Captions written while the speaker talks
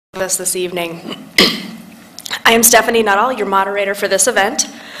This evening. I am Stephanie Nuttall, your moderator for this event.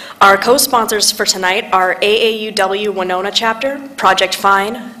 Our co-sponsors for tonight are AAUW Winona Chapter, Project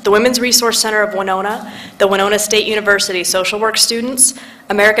FINE, the Women's Resource Center of Winona, the Winona State University Social Work Students,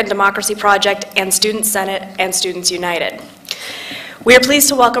 American Democracy Project, and Student Senate and Students United. We are pleased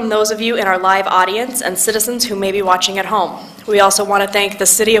to welcome those of you in our live audience and citizens who may be watching at home. We also want to thank the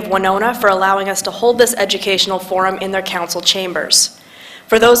City of Winona for allowing us to hold this educational forum in their council chambers.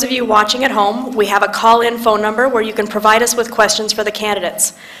 For those of you watching at home, we have a call-in phone number where you can provide us with questions for the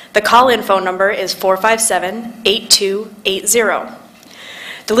candidates. The call-in phone number is 457-8280.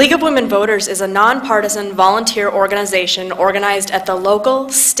 The League of Women Voters is a nonpartisan volunteer organization organized at the local,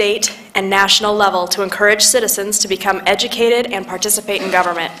 state, and national level to encourage citizens to become educated and participate in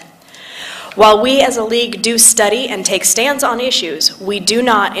government. While we as a league do study and take stands on issues, we do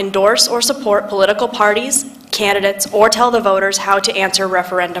not endorse or support political parties, candidates, or tell the voters how to answer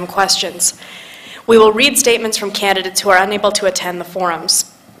referendum questions. We will read statements from candidates who are unable to attend the forums.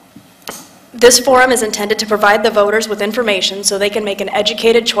 This forum is intended to provide the voters with information so they can make an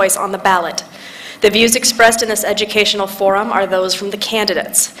educated choice on the ballot. The views expressed in this educational forum are those from the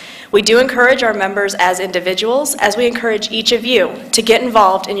candidates. We do encourage our members as individuals, as we encourage each of you to get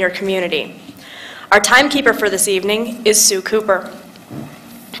involved in your community. Our timekeeper for this evening is Sue Cooper.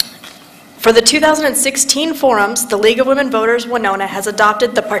 For the 2016 forums, the League of Women Voters Winona has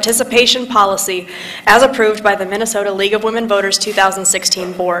adopted the participation policy as approved by the Minnesota League of Women Voters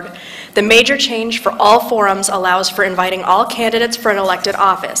 2016 board. The major change for all forums allows for inviting all candidates for an elected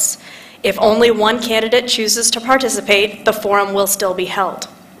office. If only one candidate chooses to participate, the forum will still be held.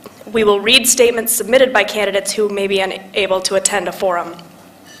 We will read statements submitted by candidates who may be unable to attend a forum.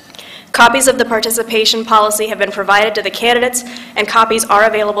 Copies of the participation policy have been provided to the candidates, and copies are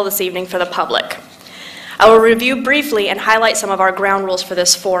available this evening for the public. I will review briefly and highlight some of our ground rules for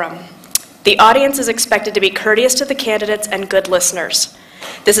this forum. The audience is expected to be courteous to the candidates and good listeners.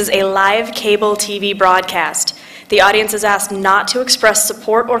 This is a live cable TV broadcast. The audience is asked not to express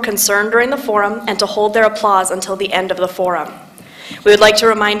support or concern during the forum and to hold their applause until the end of the forum. We would like to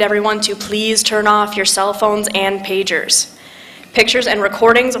remind everyone to please turn off your cell phones and pagers. Pictures and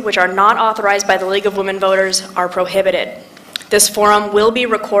recordings which are not authorized by the League of Women Voters are prohibited. This forum will be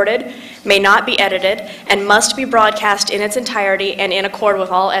recorded, may not be edited, and must be broadcast in its entirety and in accord with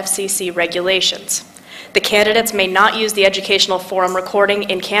all FCC regulations. The candidates may not use the educational forum recording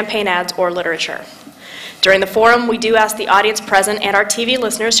in campaign ads or literature. During the forum, we do ask the audience present and our TV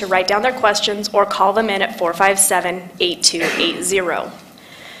listeners to write down their questions or call them in at 457-8280.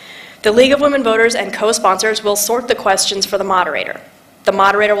 The League of Women Voters and co-sponsors will sort the questions for the moderator. The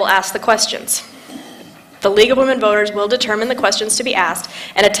moderator will ask the questions. The League of Women Voters will determine the questions to be asked,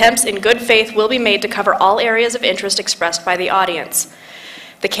 and attempts in good faith will be made to cover all areas of interest expressed by the audience.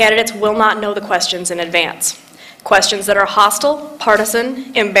 The candidates will not know the questions in advance. Questions that are hostile,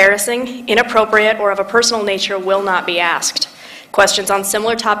 partisan, embarrassing, inappropriate, or of a personal nature will not be asked. Questions on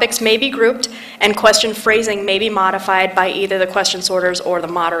similar topics may be grouped, and question phrasing may be modified by either the question sorters or the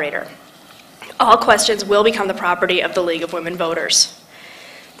moderator. All questions will become the property of the League of Women Voters.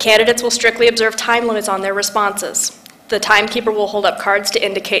 Candidates will strictly observe time limits on their responses. The timekeeper will hold up cards to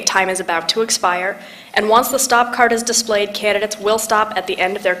indicate time is about to expire, and once the stop card is displayed, candidates will stop at the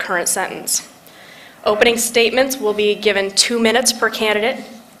end of their current sentence. Opening statements will be given 2 minutes per candidate.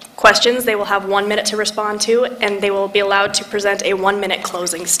 Questions they will have 1 minute to respond to, and they will be allowed to present a 1-minute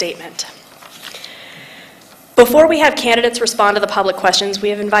closing statement. Before we have candidates respond to the public questions, we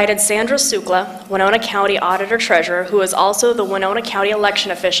have invited Sandra Sukla, Winona County Auditor Treasurer, who is also the Winona County election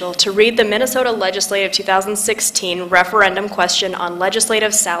official, to read the Minnesota Legislative 2016 referendum question on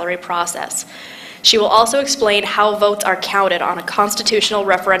legislative salary process. She will also explain how votes are counted on a constitutional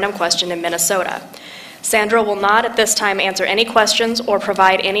referendum question in Minnesota. Sandra will not at this time answer any questions or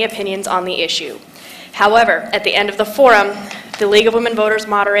provide any opinions on the issue. However, at the end of the forum, the League of Women Voters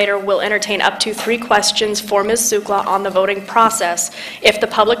moderator will entertain up to 3 questions for Ms. Sukla on the voting process if the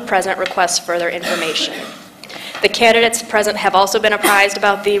public present requests further information. The candidates present have also been apprised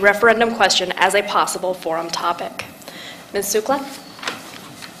about the referendum question as a possible forum topic. Ms. Sukla?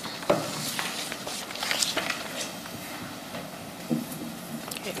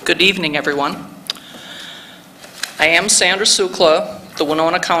 Good evening, everyone. I am Sandra Sukla, the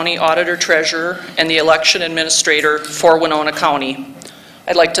Winona County Auditor Treasurer and the Election Administrator for Winona County.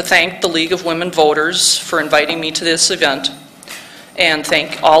 I'd like to thank the League of Women Voters for inviting me to this event, and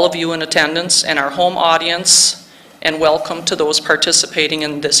thank all of you in attendance and our home audience, and welcome to those participating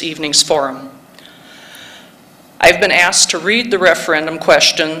in this evening's forum. I've been asked to read the referendum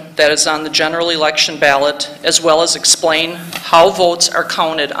question that is on the general election ballot, as well as explain how votes are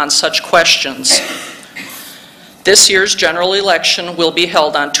counted on such questions. This year's general election will be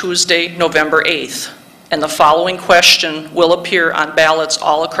held on Tuesday, November 8th, and the following question will appear on ballots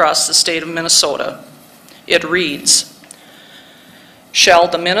all across the state of Minnesota. It reads, shall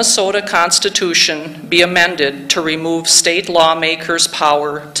the Minnesota Constitution be amended to remove state lawmakers'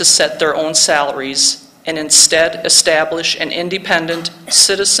 power to set their own salaries and instead establish an independent,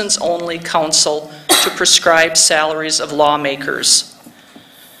 citizens-only council to prescribe salaries of lawmakers?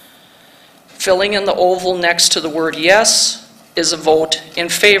 Filling in the oval next to the word yes is a vote in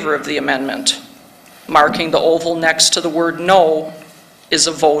favor of the amendment. Marking the oval next to the word no is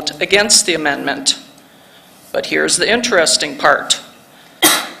a vote against the amendment. But here's the interesting part.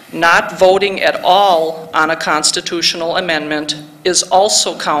 Not voting at all on a constitutional amendment is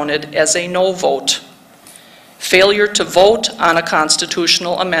also counted as a no vote. Failure to vote on a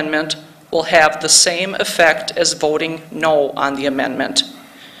constitutional amendment will have the same effect as voting no on the amendment.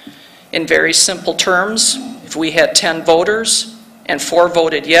 In very simple terms, if we had 10 voters and 4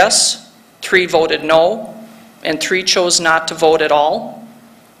 voted yes, 3 voted no, and 3 chose not to vote at all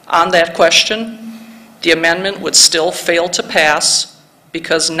on that question, the amendment would still fail to pass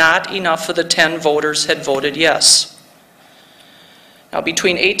because not enough of the 10 voters had voted yes. Now,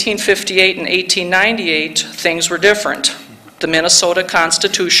 between 1858 and 1898, things were different. The Minnesota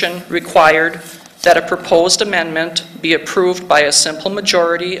Constitution required that a proposed amendment be approved by a simple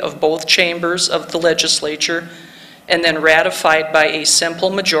majority of both chambers of the legislature and then ratified by a simple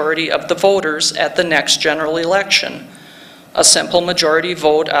majority of the voters at the next general election. A simple majority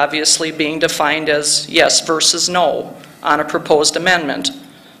vote obviously being defined as yes versus no on a proposed amendment.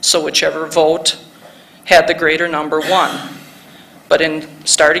 So whichever vote had the greater number won. But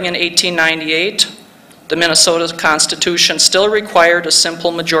starting in 1898, the Minnesota Constitution still required a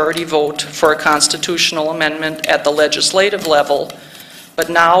simple majority vote for a constitutional amendment at the legislative level, but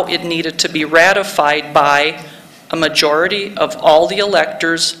now it needed to be ratified by a majority of all the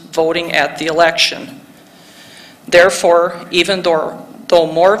electors voting at the election. Therefore, even though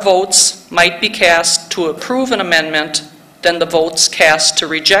more votes might be cast to approve an amendment than the votes cast to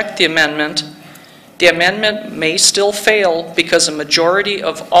reject the amendment may still fail because a majority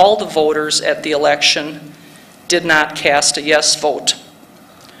of all the voters at the election did not cast a yes vote.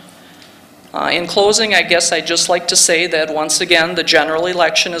 In closing, I guess I'd just like to say that once again, the general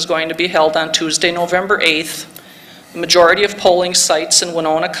election is going to be held on Tuesday, November 8th. The majority of polling sites in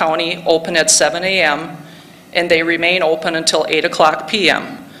Winona County open at 7 a.m. and they remain open until 8 o'clock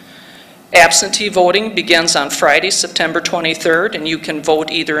p.m. Absentee voting begins on Friday, September 23rd, and you can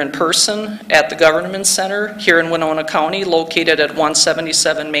vote either in person at the Government Center here in Winona County, located at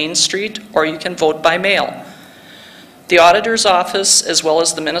 177 Main Street, or you can vote by mail. The Auditor's Office, as well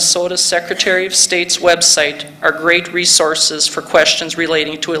as the Minnesota Secretary of State's website, are great resources for questions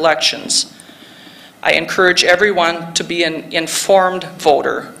relating to elections. I encourage everyone to be an informed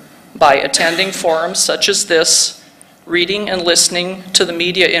voter by attending forums such as this, reading and listening to the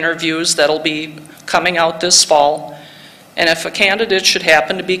media interviews that'll be coming out this fall, and if a candidate should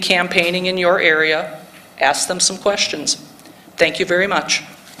happen to be campaigning in your area, ask them some questions. Thank you very much.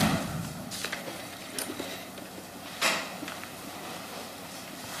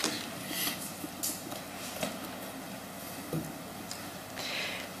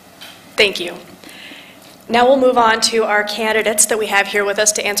 Thank you. Now we'll move on to our candidates that we have here with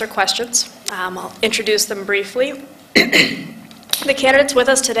us to answer questions. I'll introduce them briefly. The candidates with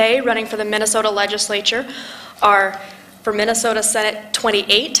us today running for the Minnesota legislature are for Minnesota Senate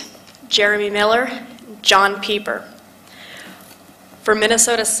 28, Jeremy Miller, John Pieper. For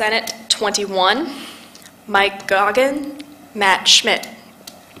Minnesota Senate 21, Mike Goggin, Matt Schmidt.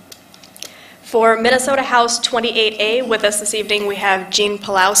 For Minnesota House 28A with us this evening we have Jean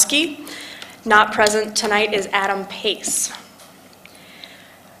Pulowski. Not present tonight is Adam Pace.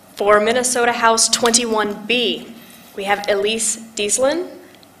 For Minnesota House 21B, we have Elise Dieslin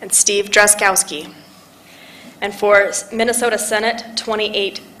and Steve Draskowski. And for Minnesota Senate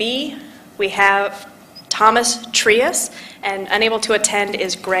 28B, we have Thomas Trias, and unable to attend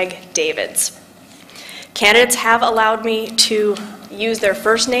is Greg Davids. Candidates have allowed me to use their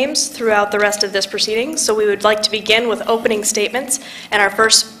first names throughout the rest of this proceeding, so we would like to begin with opening statements, and our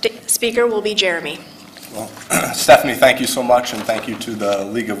first speaker will be Jeremy. Well, Stephanie, thank you so much, and thank you to the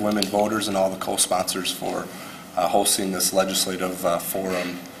League of Women Voters and all the co-sponsors for hosting this legislative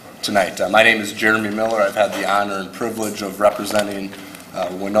forum tonight. My name is Jeremy Miller. I've had the honor and privilege of representing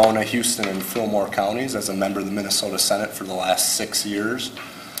Winona, Houston, and Fillmore counties as a member of the Minnesota Senate for the last 6 years.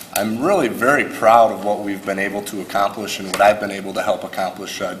 I'm really very proud of what we've been able to accomplish and what I've been able to help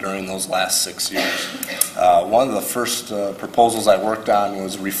accomplish during those last 6 years. One of the first proposals I worked on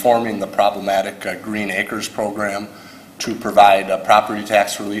was reforming the problematic Green Acres program to provide property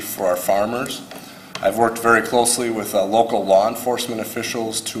tax relief for our farmers. I've worked very closely with local law enforcement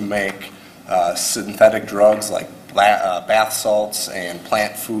officials to make synthetic drugs like bath salts and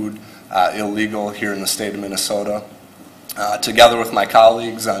plant food illegal here in the state of Minnesota. Together with my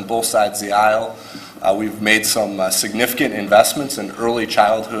colleagues on both sides of the aisle, we've made some significant investments in early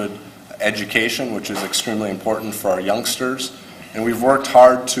childhood education, which is extremely important for our youngsters. And we've worked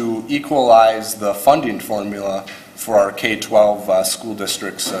hard to equalize the funding formula for our K-12 school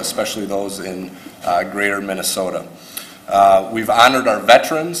districts, especially those in greater Minnesota. We've honored our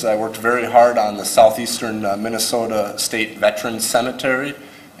veterans. I worked very hard on the Southeastern Minnesota State Veterans Cemetery,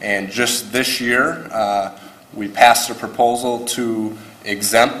 and just this year we passed a proposal to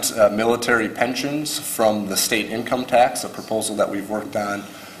exempt military pensions from the state income tax, a proposal that we've worked on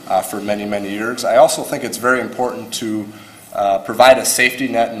for many, many years. I also think it's very important to provide a safety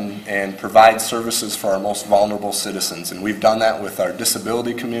net and provide services for our most vulnerable citizens. And we've done that with our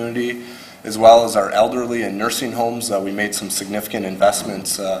disability community as well as our elderly and nursing homes. We made some significant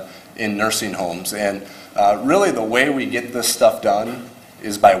investments in nursing homes. And really the way we get this stuff done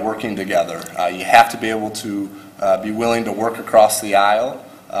is by working together. You have to be able to be willing to work across the aisle.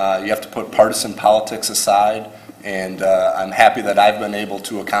 You have to put partisan politics aside, and I'm happy that I've been able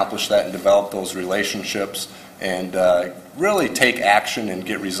to accomplish that and develop those relationships and really take action and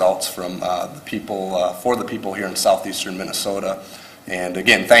get results from the people, for the people here in southeastern Minnesota. And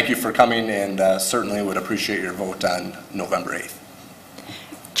again, thank you for coming, and certainly would appreciate your vote on November 8th.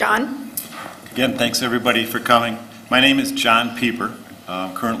 John? Again, thanks everybody for coming. My name is John Pieper.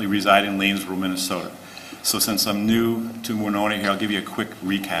 I'm currently residing in Lanesboro, Minnesota. So since I'm new to Winona here, I'll give you a quick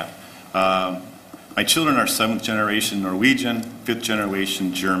recap. My children are 7th generation Norwegian, 5th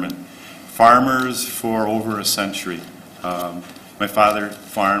generation German. Farmers for over a century. My father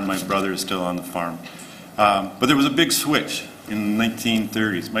farmed, my brother is still on the farm. But there was a big switch in the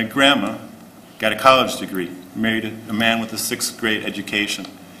 1930s. My grandma got a college degree, married a man with a 6th grade education.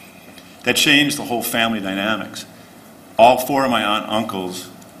 That changed the whole family dynamics. All 4 of my aunt and uncles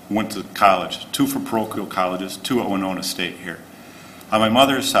went to college, 2 for parochial colleges, 2 at Winona State here. On my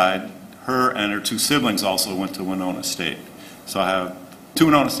mother's side, her and her 2 siblings also went to Winona State. So I have 2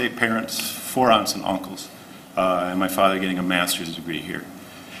 Winona State parents, 4 aunts and uncles, and my father getting a master's degree here.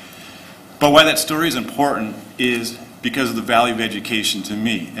 But why that story is important is because of the value of education to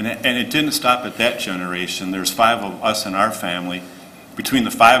me. And it didn't stop at that generation. There's 5 of us in our family. Between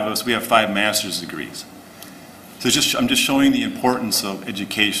the 5 of us, we have 5 master's degrees. So I'm just showing the importance of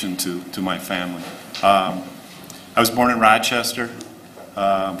education to my family. I was born in Rochester,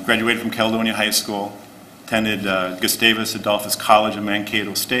 graduated from Caledonia High School, attended Gustavus Adolphus College in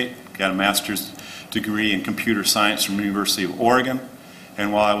Mankato State, got a master's degree in computer science from the University of Oregon,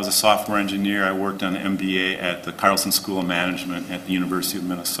 and while I was a software engineer, I worked on an MBA at the Carlson School of Management at the University of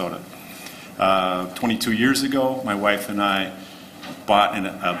Minnesota. 22 years ago, my wife and I bought an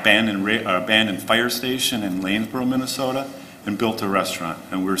abandoned fire station in Lanesboro, Minnesota, and built a restaurant,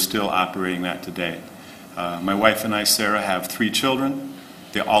 and we're still operating that today. My wife and I, Sarah, have 3 children.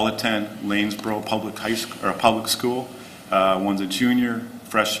 They all attend Lanesboro public school. One's a junior,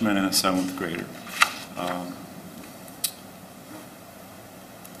 freshman, and a 7th grader.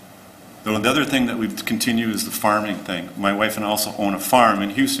 The other thing that we've continued is the farming thing. My wife and I also own a farm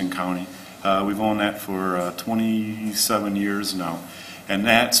in Houston County. We've owned that for 27 years now. And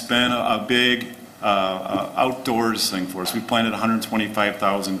that's been a big outdoors thing for us. We planted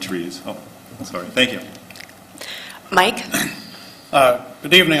 125,000 trees. Oh, sorry. Thank you. Mike?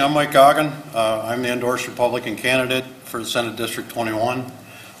 Good evening. I'm Mike Goggin. I'm the endorsed Republican candidate for Senate District 21.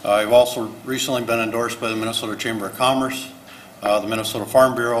 I've also recently been endorsed by the Minnesota Chamber of Commerce, the Minnesota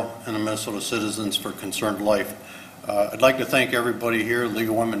Farm Bureau, and the Minnesota Citizens for Concerned Life. I'd like to thank everybody here, League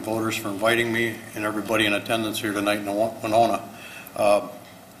of Women Voters, for inviting me, and everybody in attendance here tonight in Winona.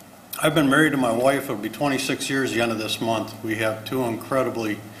 I've been married to my wife. It'll be 26 years the end of this month. We have 2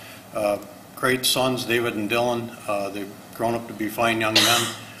 incredibly great sons, David and Dylan. They've grown up to be fine young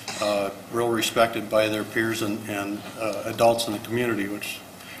men, real respected by their peers and adults in the community, which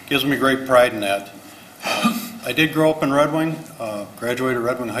gives me great pride in that. I did grow up in Red Wing, graduated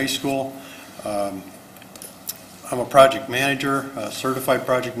Red Wing High School. I'm a project manager, a certified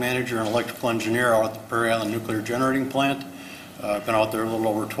project manager and electrical engineer out at the Prairie Island Nuclear Generating Plant. I've been out there a little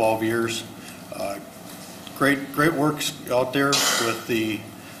over 12 years. Great work out there with the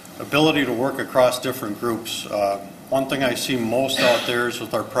ability to work across different groups. one thing I see most out there is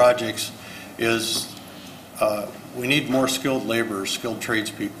with our projects is we need more skilled laborers, skilled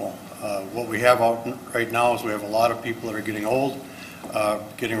tradespeople. What we have out right now is we have a lot of people that are getting old,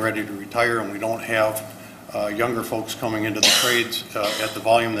 getting ready to retire, and we don't have younger folks coming into the trades at the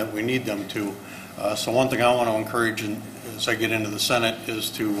volume that we need them to. So one thing I want to encourage as I get into the Senate is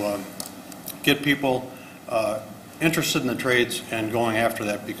to get people interested in the trades and going after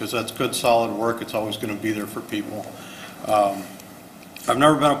that, because that's good, solid work. It's always going to be there for people. I've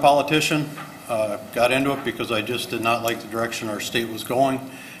never been a politician. Got into it because I just did not like the direction our state was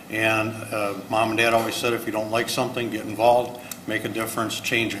going. And Mom and Dad always said, if you don't like something, get involved, make a difference,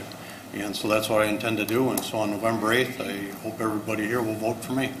 change it. And so that's what I intend to do. And so on November 8th, I hope everybody here will vote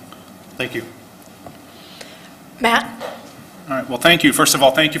for me. Thank you. Matt? All right, well, thank you. First of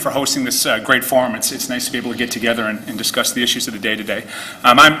all, thank you for hosting this great forum. It's nice to be able to get together and discuss the issues of the day today.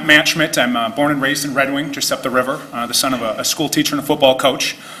 I'm Matt Schmidt. I'm born and raised in Red Wing, just up the river, the son of a school teacher and a football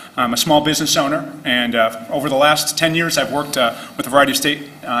coach. I'm a small business owner, and over the last 10 years, I've worked with a variety of state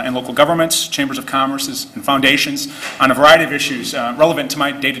and local governments, chambers of commerce, and foundations on a variety of issues relevant to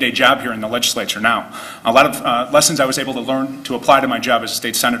my day-to-day job here in the legislature now. A lot of lessons I was able to learn to apply to my job as a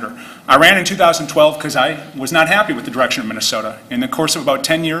state senator. I ran in 2012 because I was not happy with the direction of Minnesota. In the course of about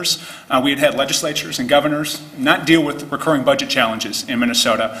 10 years, we had legislatures and governors not deal with recurring budget challenges in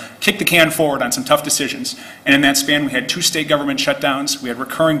Minnesota, kick the can forward on some tough decisions, and in that span, we had 2 state government shutdowns, we had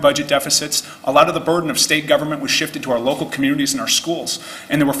recurring budget deficits. A lot of the burden of state government was shifted to our local communities and our schools,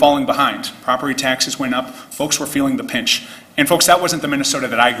 and they were falling behind. Property taxes went up, folks were feeling the pinch. And folks, that wasn't the Minnesota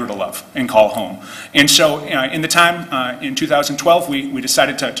that I grew to love and call home. And so in the time, in 2012, we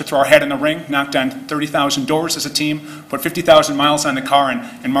decided to throw our hat in the ring, knocked on 30,000 doors as a team, put 50,000 miles on the car,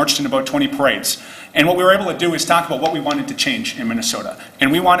 and marched in about 20 parades. And what we were able to do is talk about what we wanted to change in Minnesota.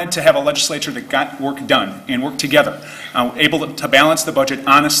 And we wanted to have a legislature that got work done and worked together, able to balance the budget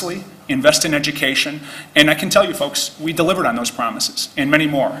honestly, invest in education, and I can tell you folks, we delivered on those promises and many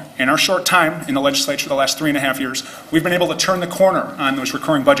more. In our short time in the legislature, the last 3.5 years, we've been able to turn the corner on those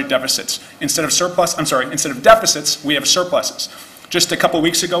recurring budget deficits. Instead of deficits, we have surpluses. Just a couple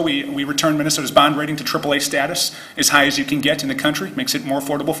weeks ago, we returned Minnesota's bond rating to AAA status, as high as you can get in the country. Makes it more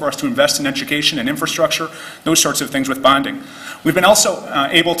affordable for us to invest in education and infrastructure, those sorts of things with bonding. We've been also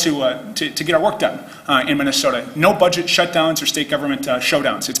able to get our work done in Minnesota. No budget shutdowns or state government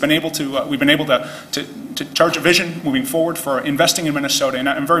showdowns. We've been able to charge a vision moving forward for investing in Minnesota, and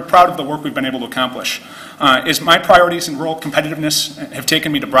I'm very proud of the work we've been able to accomplish. As my priorities in rural competitiveness have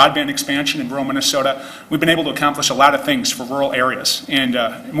taken me to broadband expansion in rural Minnesota, we've been able to accomplish a lot of things for rural areas. And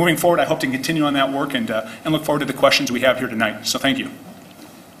moving forward, I hope to continue on that work and look forward to the questions we have here tonight. So thank you.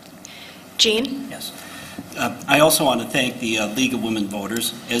 Gene? Yes. I also want to thank the League of Women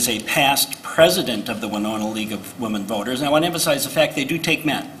Voters. As a past president of the Winona League of Women Voters, and I want to emphasize the fact they do take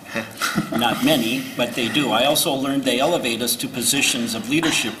men. Not many, but they do. I also learned they elevate us to positions of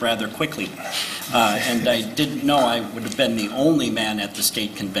leadership rather quickly. And I didn't know I would have been the only man at the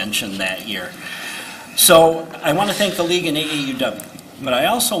state convention that year. So I want to thank the League and AAUW. But I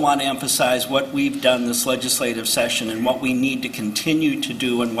also want to emphasize what we've done this legislative session and what we need to continue to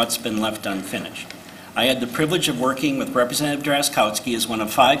do and what's been left unfinished. I had the privilege of working with Representative Draskowski as one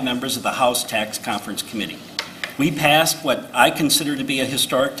of 5 members of the House Tax Conference Committee. We passed what I consider to be a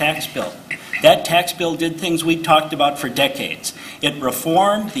historic tax bill. That tax bill did things we talked about for decades. It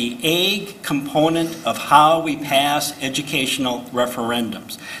reformed the egg component of how we pass educational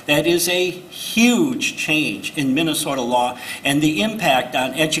referendums. That is a huge change in Minnesota law, and the impact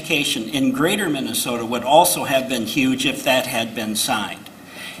on education in greater Minnesota would also have been huge if that had been signed.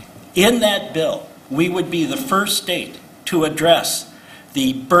 In that bill, we would be the first state to address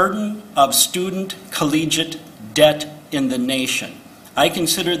the burden of student collegiate debt in the nation. I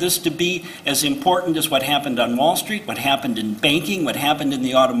consider this to be as important as what happened on Wall Street, what happened in banking, what happened in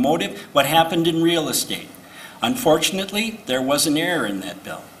the automotive, what happened in real estate. Unfortunately, there was an error in that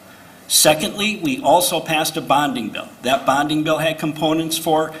bill. Secondly, we also passed a bonding bill. That bonding bill had components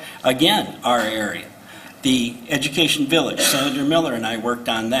for, again, our area. The Education Village, Senator Miller and I worked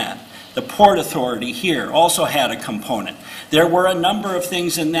on that. The Port Authority here also had a component. There were a number of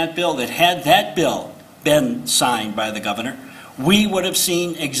things in that bill that had that bill been signed by the governor, we would have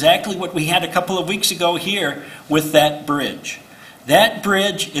seen exactly what we had a couple of weeks ago here with that bridge. That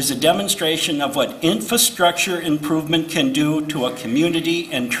bridge is a demonstration of what infrastructure improvement can do to a community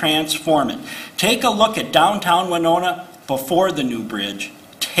and transform it. Take a look at downtown Winona before the new bridge.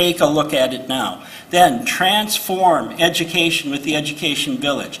 Take a look at it now. Then transform education with the Education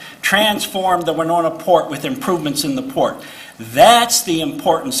Village. Transform the Winona Port with improvements in the port. That's the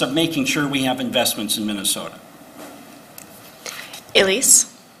importance of making sure we have investments in Minnesota.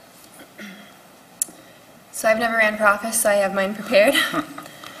 Elise? So I've never ran for office, so I have mine prepared.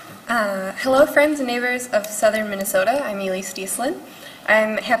 Hello, friends and neighbors of southern Minnesota. I'm Elise Stieslin.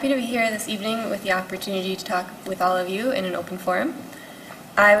 I'm happy to be here this evening with the opportunity to talk with all of you in an open forum.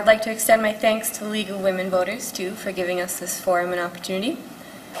 I would like to extend my thanks to the League of Women Voters, too, for giving us this forum and opportunity.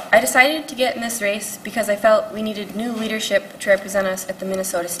 I decided to get in this race because I felt we needed new leadership to represent us at the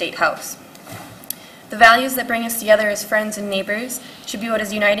Minnesota State House. The values that bring us together as friends and neighbors should be what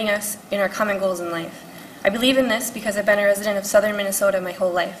is uniting us in our common goals in life. I believe in this because I've been a resident of southern Minnesota my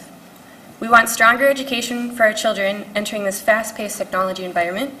whole life. We want stronger education for our children entering this fast-paced technology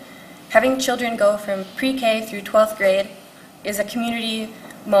environment. Having children go from pre-K through 12th grade is a community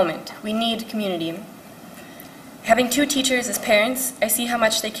moment. We need community. Having two teachers as parents, I see how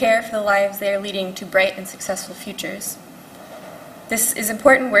much they care for the lives they are leading to bright and successful futures. This is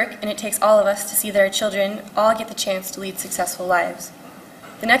important work, and it takes all of us to see that our children all get the chance to lead successful lives.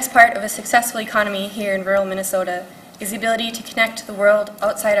 The next part of a successful economy here in rural Minnesota is the ability to connect to the world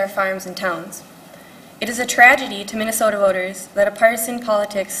outside our farms and towns. It is a tragedy to Minnesota voters that a partisan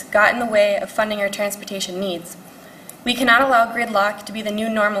politics got in the way of funding our transportation needs. We cannot allow gridlock to be the new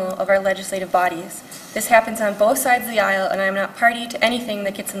normal of our legislative bodies. This happens on both sides of the aisle, and I am not party to anything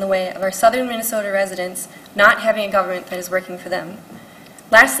that gets in the way of our southern Minnesota residents not having a government that is working for them.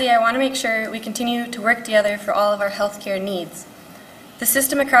 Lastly, I want to make sure we continue to work together for all of our health care needs. The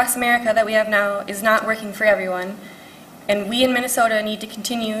system across America that we have now is not working for everyone, and we in Minnesota need to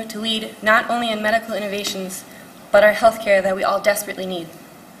continue to lead not only in medical innovations, but our health care that we all desperately need.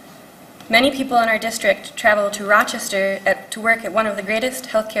 Many people in our district travel to Rochester to work at one of the greatest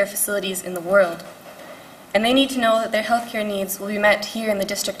healthcare facilities in the world, and they need to know that their healthcare needs will be met here in the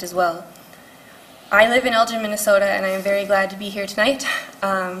district as well. I live in Elgin, Minnesota, and I am very glad to be here tonight.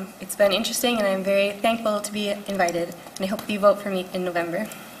 It's been interesting, and I'm very thankful to be invited, and I hope you vote for me in November.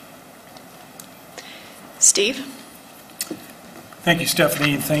 Steve? Thank you,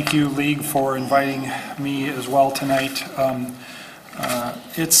 Stephanie, and thank you, League, for inviting me as well tonight.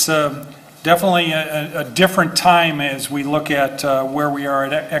 It's definitely a different time as we look at where we are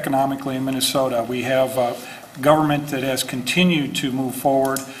economically in Minnesota. We have government that has continued to move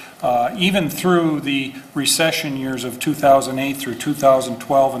forward. Even through the recession years of 2008 through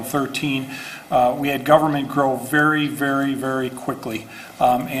 2012 and 13, we had government grow very, very, very quickly.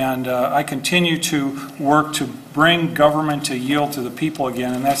 And I continue to work to bring government to yield to the people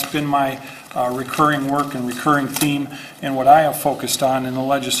again, and that's been my recurring work and recurring theme and what I have focused on in the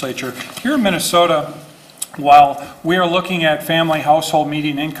legislature. Here in Minnesota, while we are looking at family household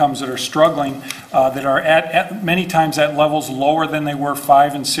median incomes that are struggling, that are at many times at levels lower than they were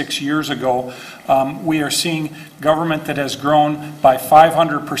 5 and 6 years ago, we are seeing government that has grown by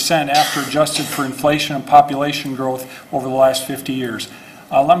 500% after adjusted for inflation and population growth over the last 50 years.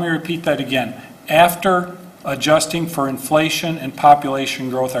 Let me repeat that again. After adjusting for inflation and population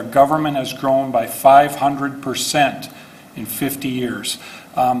growth, our government has grown by 500% in 50 years.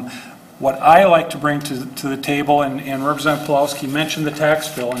 What I like to bring to the table, and Representative Pawlowski mentioned the tax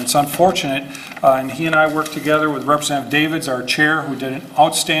bill, and it's unfortunate, and he and I worked together with Representative Davids, our chair, who did an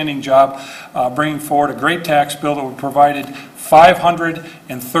outstanding job bringing forward a great tax bill that would provided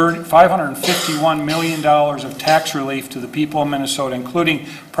 $551 million of tax relief to the people of Minnesota, including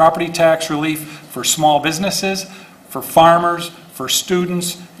property tax relief for small businesses, for farmers, for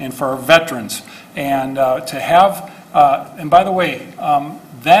students, and for our veterans. And to have, and by the way,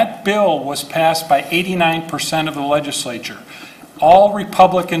 that bill was passed by 89% of the legislature. All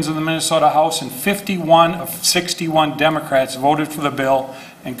Republicans in the Minnesota House and 51 of 61 Democrats voted for the bill,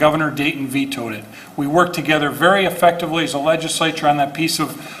 and Governor Dayton vetoed it. We worked together very effectively as a legislature on that piece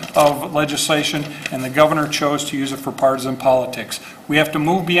of legislation, and the governor chose to use it for partisan politics. We have to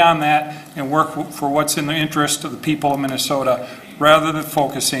move beyond that and work for what's in the interest of the people of Minnesota rather than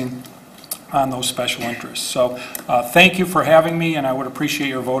focusing on those special interests. So thank you for having me, and I would appreciate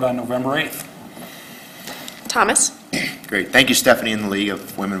your vote on November 8th. Thomas? Great. Thank you, Stephanie and the League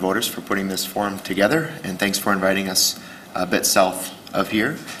of Women Voters, for putting this forum together, and thanks for inviting us a bit south of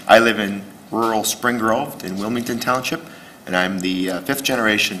here. I live in rural Spring Grove in Wilmington Township, and I'm the fifth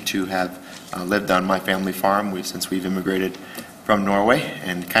generation to have lived on my family farm since we've immigrated from Norway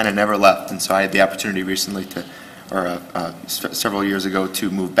and kind of never left. And so I had the opportunity recently to, several years ago, to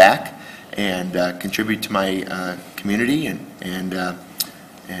move back and contribute to my community and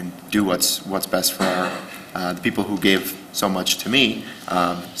do what's best for the people who gave so much to me.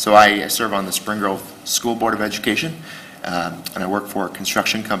 So I serve on the Spring Grove School Board of Education, and I work for a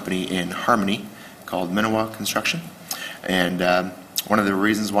construction company in Harmony called Minowa Construction. And one of the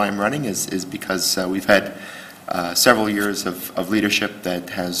reasons why I'm running is because we've had several years of leadership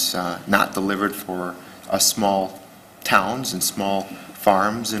that has not delivered for us small towns and small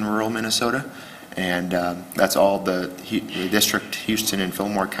farms in rural Minnesota. And that's all the district, Houston and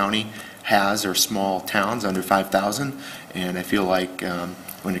Fillmore County, has, are small towns under 5,000. And I feel like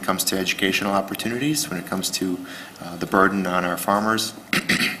when it comes to educational opportunities, when it comes to the burden on our farmers,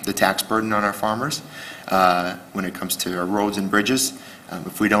 the tax burden on our farmers, when it comes to our roads and bridges,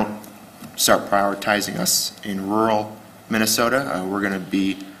 if we don't start prioritizing us in rural Minnesota, we're going to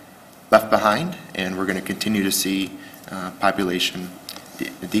be left behind, and we're going to continue to see population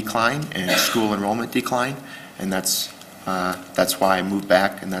decline and school enrollment decline, and that's why I moved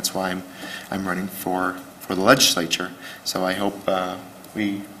back, and that's why I'm running for the legislature. So I hope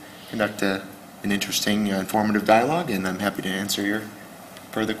we conduct an interesting, informative dialogue, and I'm happy to answer your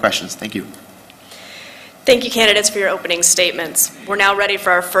further questions. Thank you. Thank you, candidates, for your opening statements. We're now ready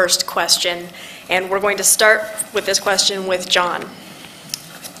for our first question, and we're going to start with this question with John.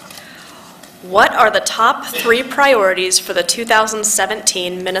 What are the top 3 priorities for the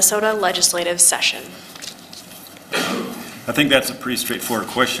 2017 Minnesota legislative session? I think that's a pretty straightforward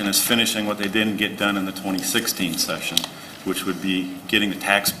question, is finishing what they didn't get done in the 2016 session, which would be getting the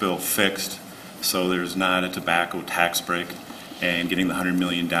tax bill fixed so there's not a tobacco tax break, and getting the $100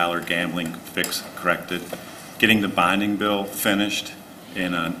 million gambling fix corrected, getting the bonding bill finished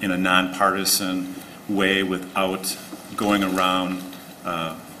in a nonpartisan way without going around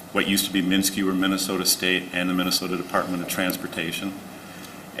what used to be Minsky or Minnesota State and the Minnesota Department of Transportation,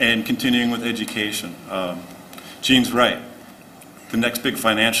 and continuing with education. Gene's right. The next big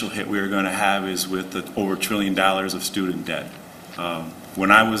financial hit we are going to have is with the over $1 trillion of student debt.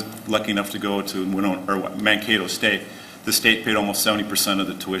 When I was lucky enough to go to Mankato State, the state paid almost 70% of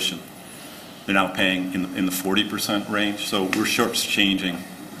the tuition. They're now paying in the 40% range, so we're shortchanging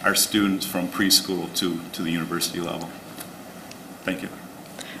our students from preschool to the university level. Thank you.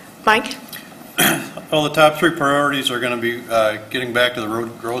 Mike? Well, the top 3 priorities are going to be getting back to the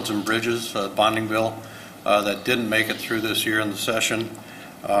roads and bridges, bonding bill that didn't make it through this year in the session.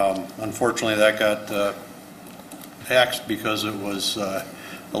 Unfortunately, that got axed because it was a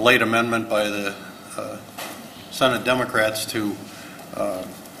late amendment by the Senate Democrats to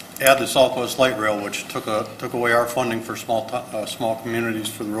add the Southwest Light Rail, which took away our funding for small communities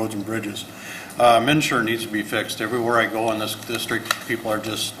for the roads and bridges. MNsure needs to be fixed. Everywhere I go in this district, people are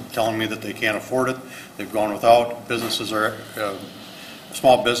just telling me that they can't afford it. They've gone without.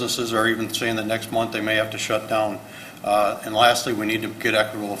 Small businesses are even saying that next month they may have to shut down. And lastly, we need to get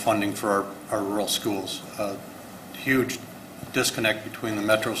equitable funding for our rural schools. Huge disconnect between the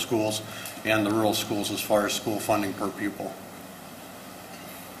metro schools and the rural schools as far as school funding per pupil.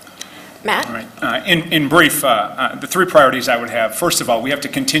 Matt? All right. In brief, the 3 priorities I would have, first of all, we have to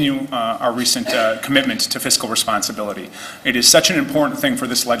continue our recent commitment to fiscal responsibility. It is such an important thing for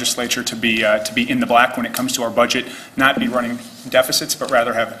this legislature to be in the black when it comes to our budget, not be running deficits, but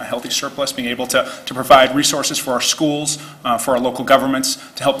rather have a healthy surplus, being able to provide resources for our schools, for our local governments,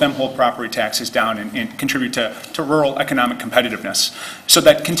 to help them hold property taxes down and contribute to rural economic competitiveness. So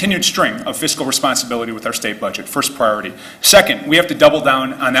that continued string of fiscal responsibility with our state budget, first priority. Second, we have to double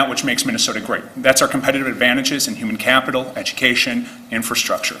down on that which makes Minnesota great. That's our competitive advantages in human capital, education,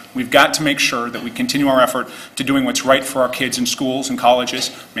 infrastructure. We've got to make sure that we continue our effort to doing what's right for our kids in schools and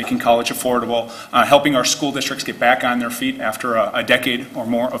colleges, making college affordable, helping our school districts get back on their feet after a decade or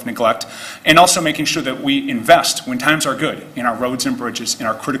more of neglect, and also making sure that we invest when times are good in our roads and bridges, in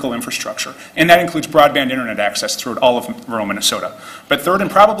our critical infrastructure. And that includes broadband internet access throughout all of rural Minnesota. But third, and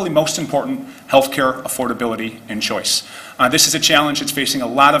probably most important, healthcare affordability and choice. This is a challenge that's facing a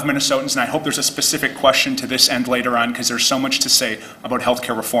lot of Minnesotans, and I hope there's a specific question to this end later on, because there's so much to say about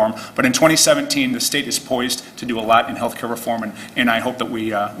healthcare reform. But in 2017, the state is poised to do a lot in healthcare reform, and I hope that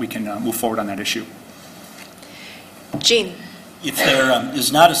we can move forward on that issue. Gene? If there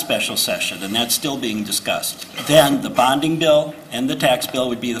is not a special session, and that's still being discussed, then the bonding bill and the tax bill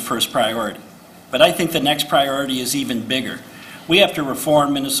would be the first priority. But I think the next priority is even bigger. We have to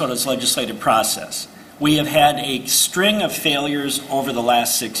reform Minnesota's legislative process. We have had a string of failures over the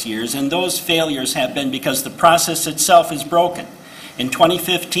last 6 years, and those failures have been because the process itself is broken. In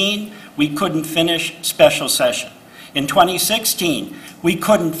 2015, we couldn't finish special session. In 2016, we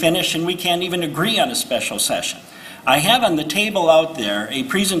couldn't finish, and we can't even agree on a special session. I have on the table out there a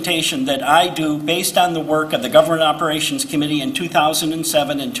presentation that I do based on the work of the Government Operations Committee in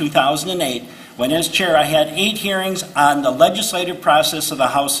 2007 and 2008, when as chair I had 8 hearings on the legislative process of the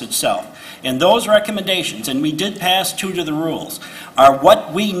House itself. And those recommendations, and we did pass 2 to the rules, are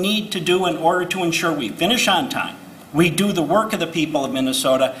what we need to do in order to ensure we finish on time, We do the work of the people of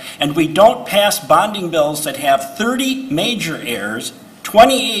Minnesota, and we don't pass bonding bills that have 30 major errors,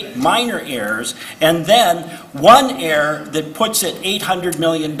 28 minor errors, and then one error that puts it $800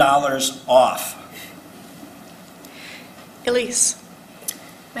 million off. Elise.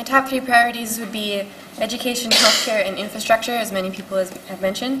 My top 3 priorities would be education, healthcare, and infrastructure, as many people have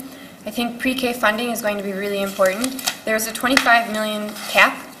mentioned. I think pre-K funding is going to be really important. There's a $25 million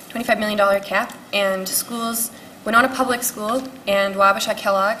cap, and schools, Winona Public School and Wabasha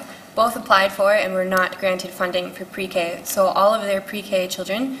Kellogg, both applied for and were not granted funding for pre-K. So all of their pre-K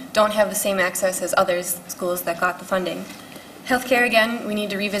children don't have the same access as other schools that got the funding. Healthcare, again, we need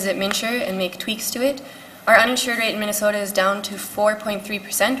to revisit MNsure and make tweaks to it. Our uninsured rate in Minnesota is down to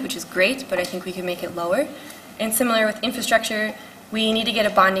 4.3%, which is great, but I think we can make it lower. And similar with infrastructure, we need to get a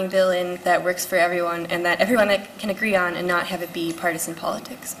bonding bill in that works for everyone and that everyone that can agree on and not have it be partisan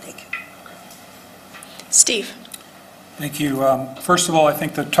politics. Thank you. Steve. Thank you. First of all, I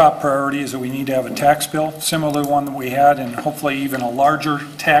think the top priority is that we need to have a tax bill, similar to one that we had, and hopefully even a larger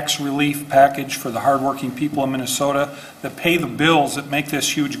tax relief package for the hardworking people in Minnesota that pay the bills that make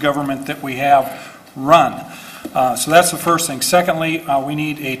this huge government that we have run. So that's the first thing. Secondly, we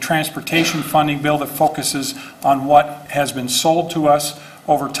need a transportation funding bill that focuses on what has been sold to us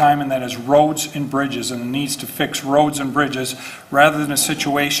over time, and that is roads and bridges, and it needs to fix roads and bridges rather than a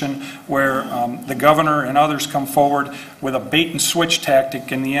situation where the governor and others come forward with a bait and switch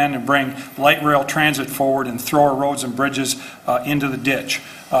tactic in the end and bring light rail transit forward and throw our roads and bridges into the ditch.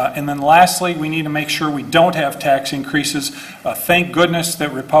 And then lastly, we need to make sure we don't have tax increases. Thank goodness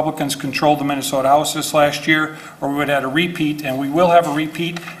that Republicans controlled the Minnesota House this last year, or we would have had a repeat, and we will have a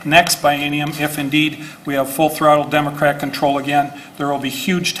repeat next biennium if indeed we have full throttle Democrat control again. There will be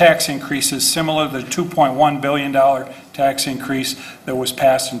huge tax increases similar to the $2.1 billion tax increase that was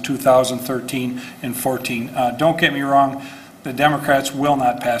passed in 2013 and 14. Don't get me wrong, the Democrats will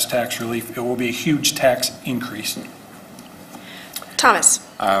not pass tax relief. It will be a huge tax increase. Thomas.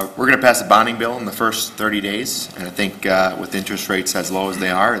 We're going to pass a bonding bill in the first 30 days, and I think with interest rates as low as they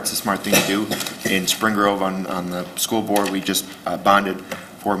are, it's a smart thing to do. In Spring Grove on the school board, we just bonded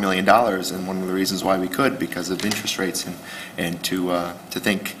 $4 million, and one of the reasons why we could, because of interest rates, and to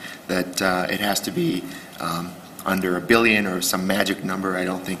think that it has to be under $1 billion or some magic number, I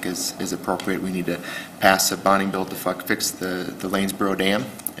don't think is appropriate. We need to pass a bonding bill to fix the Lanesboro Dam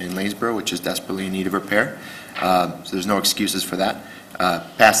in Lanesboro, which is desperately in need of repair. So there's no excuses for that.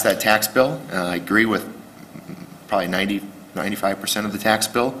 Pass that tax bill. I agree with probably 95% of the tax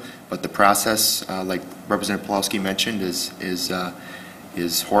bill, but the process, like Representative Pawlowski mentioned,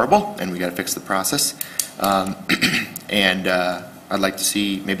 is horrible, and we got to fix the process. And I'd like to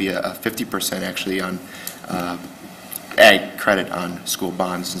see maybe a 50% actually on ag credit on school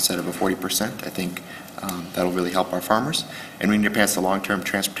bonds instead of a 40%. I think that'll really help our farmers. And we need to pass a long-term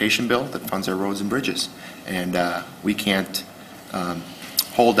transportation bill that funds our roads and bridges. And we can't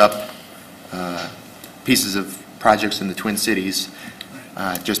hold up pieces of projects in the Twin Cities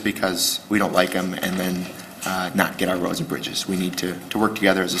just because we don't like them and then not get our roads and bridges. We need to work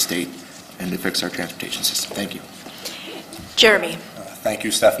together as a state and to fix our transportation system. Thank you. Jeremy. Thank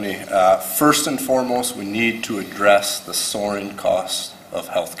you, Stephanie. First and foremost, we need to address the soaring cost of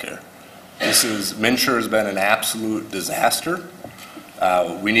health care. MNsure has been an absolute disaster.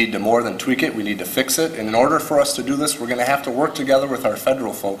 We need to more than tweak it, we need to fix it. And in order for us to do this, we're going to have to work together with our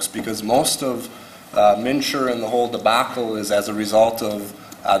federal folks, because most of MNsure and the whole debacle is as a result of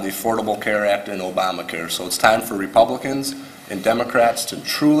the Affordable Care Act and Obamacare. So it's time for Republicans and Democrats to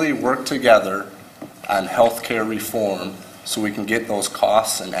truly work together on health care reform so we can get those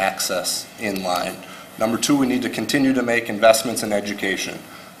costs and access in line. Number two, we need to continue to make investments in education,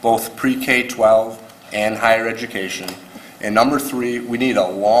 both pre-K-12 and higher education. And number three, we need a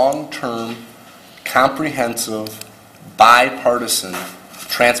long-term, comprehensive, bipartisan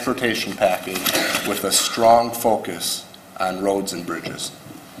transportation package with a strong focus on roads and bridges.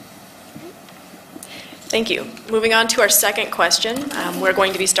 Thank you. Moving on to our second question. We're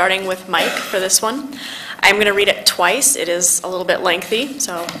going to be starting with Mike for this one. I'm going to read it twice. It is a little bit lengthy.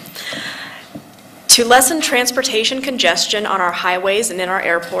 So, to lessen transportation congestion on our highways and in our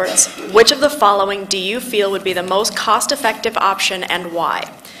airports, which of the following do you feel would be the most cost-effective option and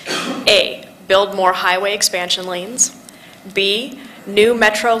why? A, build more highway expansion lanes. B, new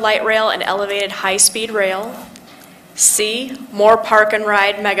metro light rail and elevated high-speed rail. C, more park and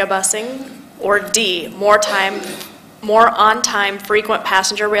ride megabusing. Or D, more on-time frequent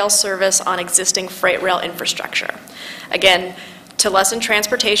passenger rail service on existing freight rail infrastructure. Again, to lessen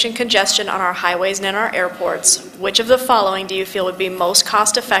transportation congestion on our highways and in our airports, which of the following do you feel would be most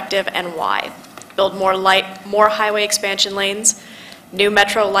cost-effective and why? build more highway expansion lanes, new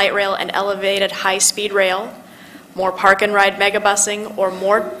metro light rail and elevated high-speed rail, more park and ride megabusing, or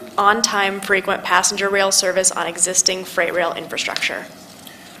more on-time frequent passenger rail service on existing freight rail infrastructure?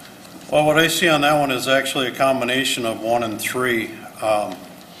 Well, what I see on that one is actually a combination of 1 and 3.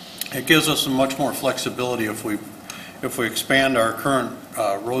 It gives us much more flexibility if we expand our current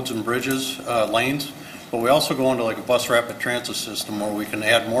roads and bridges lanes, but we also go into like a bus rapid transit system where we can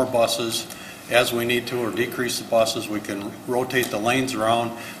add more buses as we need to, or decrease the buses. We can rotate the lanes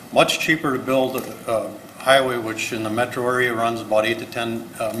around. Much cheaper to build a highway, which in the metro area runs about $8 to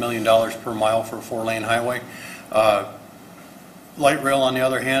 $10 million per mile for a 4-lane highway. Light rail, on the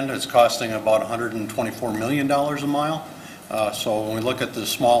other hand, is costing about $124 million a mile. So when we look at the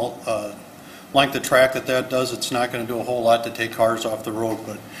small length of track that does, it's not going to do a whole lot to take cars off the road,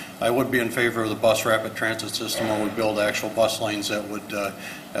 but I would be in favor of the bus rapid transit system where we build actual bus lanes that would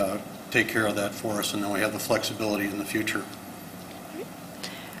take care of that for us, and then we have the flexibility in the future.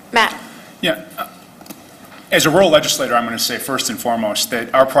 Matt? Yeah. As a rural legislator, I'm going to say first and foremost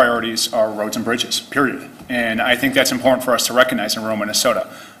that our priorities are roads and bridges, period. And I think that's important for us to recognize in rural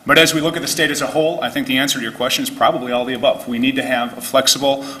Minnesota. But as we look at the state as a whole, I think the answer to your question is probably all the above. We need to have a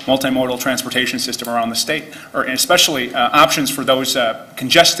flexible, multimodal transportation system around the state, or especially options for those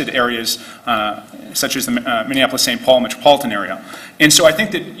congested areas, such as the Minneapolis-St. Paul metropolitan area. And so I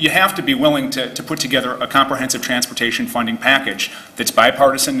think that you have to be willing to put together a comprehensive transportation funding package that's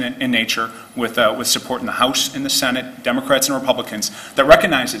bipartisan in nature, with support in the House and the Senate, Democrats and Republicans, that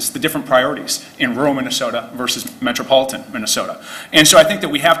recognizes the different priorities in rural Minnesota versus metropolitan Minnesota. And so I think that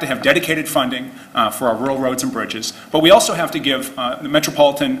we have to have dedicated funding for our rural roads and bridges, but we also have to give the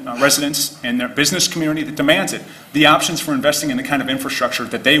metropolitan residents and their business community that demands it the options for investing in the kind of infrastructure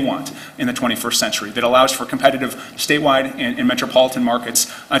that they want in the 21st century, that allows for competitive statewide and metropolitan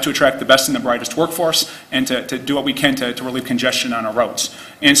markets to attract the best and the brightest workforce, and to do what we can to relieve congestion on our roads.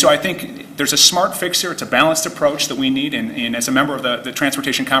 And so I think there's a smart fix here. It's a balanced approach that we need, and as a member of the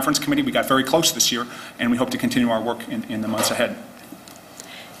Transportation Conference Committee, we got very close this year, and we hope to continue our work in the months ahead.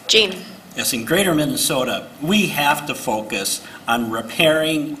 Gene? Yes, in Greater Minnesota, we have to focus on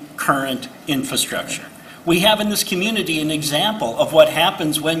repairing current infrastructure. We have in this community an example of what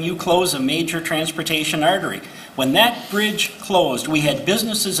happens when you close a major transportation artery. When that bridge closed, we had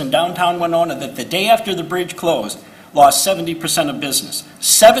businesses in downtown Winona that the day after the bridge closed lost 70% of business.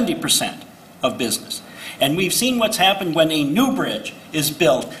 70% of business. And we've seen what's happened when a new bridge is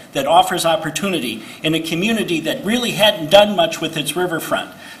built that offers opportunity in a community that really hadn't done much with its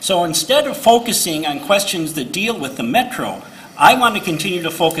riverfront. So instead of focusing on questions that deal with the metro, I want to continue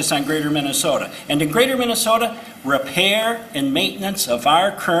to focus on Greater Minnesota. And in Greater Minnesota, repair and maintenance of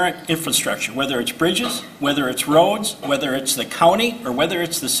our current infrastructure, whether it's bridges, whether it's roads, whether it's the county, or whether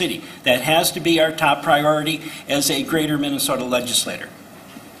it's the city. That has to be our top priority as a Greater Minnesota legislator.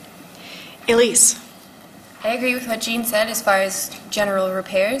 Elise? I agree with what Gene said as far as general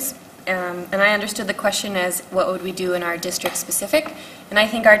repairs. And I understood the question as what would we do in our district specific. And I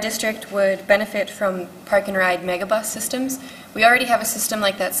think our district would benefit from park and ride megabus systems. We already have a system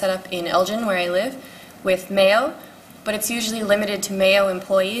like that set up in Elgin, where I live, with Mayo, but it's usually limited to Mayo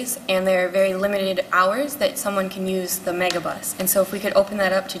employees, and there are very limited hours that someone can use the megabus. And so if we could open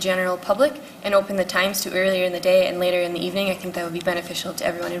that up to general public and open the times to earlier in the day and later in the evening, I think that would be beneficial to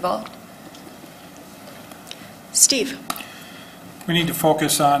everyone involved. Steve? We need to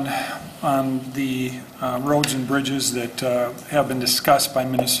focus on the roads and bridges that have been discussed by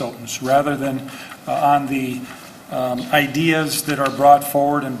Minnesotans, rather than on the ideas that are brought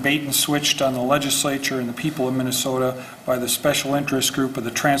forward and bait and switched on the legislature and the people of Minnesota by the special interest group of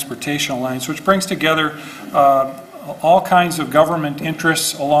the Transportation Alliance, which brings together all kinds of government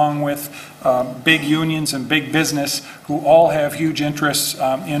interests along with big unions and big business who all have huge interests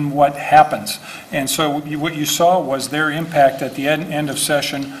in what happens. And so what you saw was their impact at the end of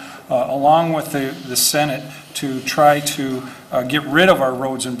session along with the Senate to try to get rid of our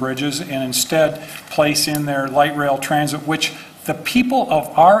roads and bridges and instead place in their light rail transit, which the people of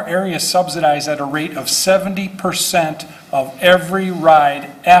our area subsidize at a rate of 70% of every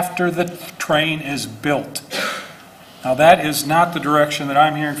ride after the train is built. Now that is not the direction that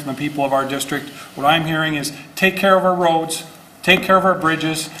I'm hearing from the people of our district. What I'm hearing is take care of our roads, take care of our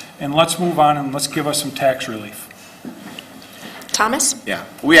bridges, and let's move on and let's give us some tax relief. Thomas? Yeah,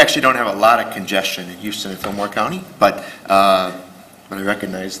 we actually don't have a lot of congestion in Houston and Fillmore County, but I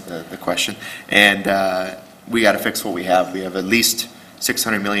recognize the question. And we got to fix what we have. We have at least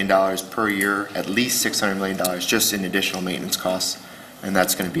 $600 million per year, at least $600 million just in additional maintenance costs, and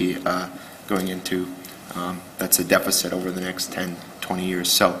that's going to be going into that's a deficit over the next 10, 20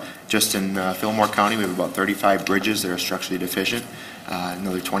 years. So just in Fillmore County, we have about 35 bridges that are structurally deficient,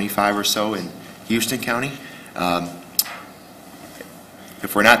 another 25 or so in Houston County.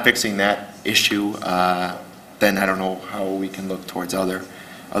 If we're not fixing that issue, then I don't know how we can look towards other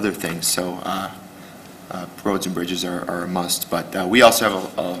things. So roads and bridges are a must. But we also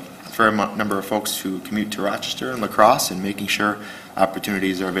have a fair number of folks who commute to Rochester and La Crosse, and making sure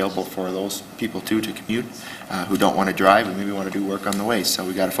opportunities are available for those people too to commute who don't want to drive and maybe want to do work on the way. So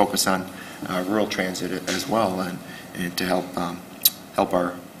we got to focus on rural transit as well, and to help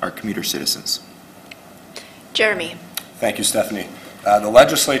our commuter citizens. Jeremy. Thank you, Stephanie. The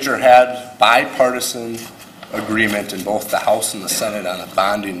legislature had bipartisan agreement in both the House and the Senate on a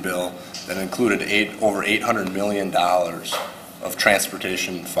bonding bill that included over $800 million of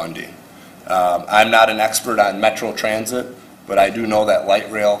transportation funding. I'm not an expert on Metro Transit, but I do know that light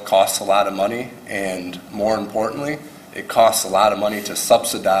rail costs a lot of money, and more importantly, it costs a lot of money to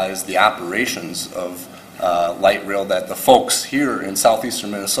subsidize the operations of light rail that the folks here in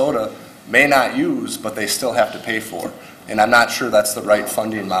southeastern Minnesota may not use, but they still have to pay for. And I'm not sure that's the right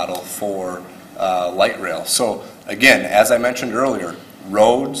funding model for light rail. So again, as I mentioned earlier,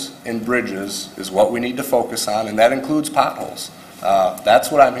 roads and bridges is what we need to focus on, and that includes potholes.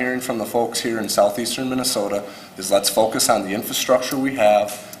 That's what I'm hearing from the folks here in southeastern Minnesota, is let's focus on the infrastructure we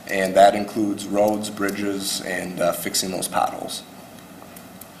have, and that includes roads, bridges, and fixing those potholes.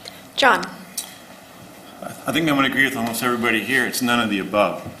 John. I think I'm going to agree with almost everybody here. It's none of the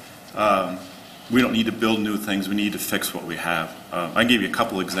above. We don't need to build new things. We need to fix what we have. I can give you a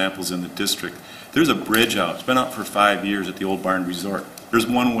couple examples in the district. There's a bridge out. It's been out for 5 years at the Old Barn Resort. There's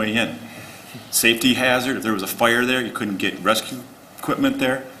one way in. Safety hazard. If there was a fire there, you couldn't get rescue equipment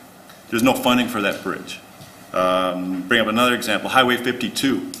there. There's no funding for that bridge. Bring up another example. Highway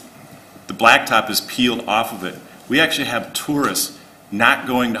 52. The blacktop is peeled off of it. We actually have tourists not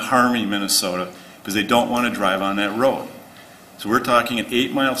going to Harmony, Minnesota, because they don't want to drive on that road. So we're talking an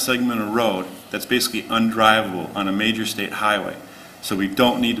 8-mile segment of road that's basically undrivable on a major state highway. So we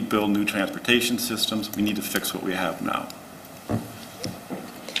don't need to build new transportation systems. We need to fix what we have now.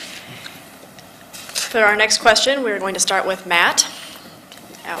 For our next question, we're going to start with Matt.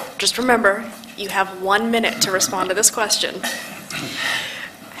 Now, just remember, you have 1 minute to respond to this question.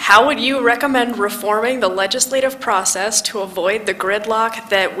 How would you recommend reforming the legislative process to avoid the gridlock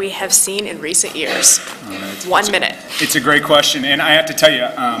that we have seen in recent years? 1 minute. It's a great question, and I have to tell you,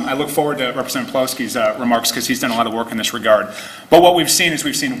 I look forward to Representative Plowski's remarks because he's done a lot of work in this regard. But what we've seen is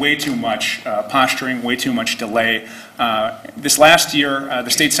we've seen way too much posturing, way too much delay. This last year, the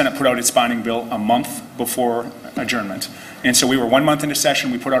State Senate put out its bonding bill a month before adjournment. And so we were 1 month into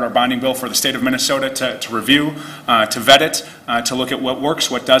session. We put out our bonding bill for the state of Minnesota to review, to vet it, to look at what works,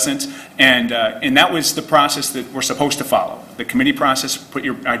 what doesn't. And that was the process that we're supposed to follow. The committee process, put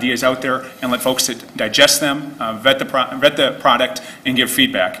your ideas out there and let folks digest them, vet the product, and give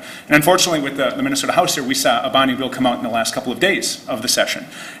feedback. And unfortunately, with the Minnesota House here, we saw a bonding bill come out in the last couple of days of the session.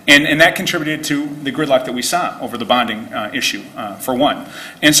 And that contributed to the gridlock that we saw over the bonding issue, for one.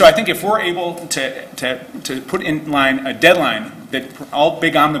 And so I think if we're able to put in line a deadline that all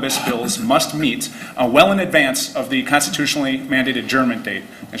big omnibus bills must meet well in advance of the constitutionally mandated adjournment date,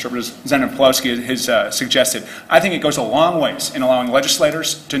 as Representative Plowski has suggested, I think it goes a long ways in allowing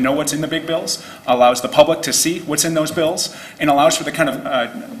legislators to know what's in the big bills, allows the public to see what's in those bills, and allows for the kind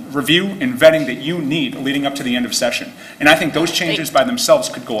of review and vetting that you need leading up to the end of session. And I think those changes by themselves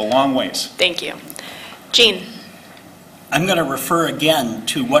could go a long ways. Thank you. Jean. I'm going to refer again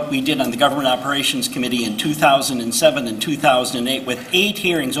to what we did on the Government Operations Committee in 2007 and 2008 with 8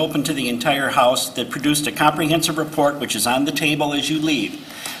 hearings open to the entire House that produced a comprehensive report which is on the table as you leave.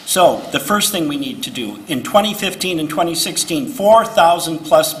 So the first thing we need to do, in 2015 and 2016, 4,000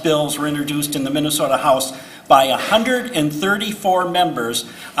 plus bills were introduced in the Minnesota House by 134 members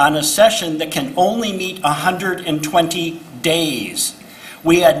on a session that can only meet 120 days.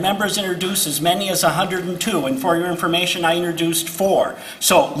 We had members introduce as many as 102, and for your information, I introduced 4.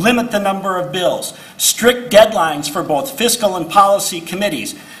 So limit the number of bills. Strict deadlines for both fiscal and policy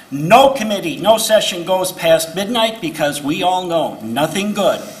committees. No committee, no session goes past midnight because we all know nothing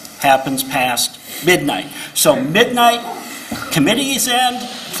good happens past midnight. So midnight, committees end,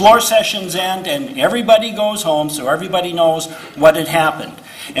 floor sessions end, and everybody goes home so everybody knows what had happened.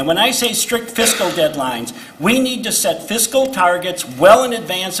 And when I say strict fiscal deadlines, we need to set fiscal targets well in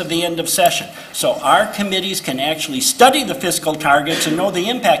advance of the end of session so our committees can actually study the fiscal targets and know the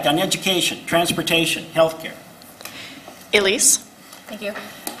impact on education, transportation, healthcare. Elise? Thank you.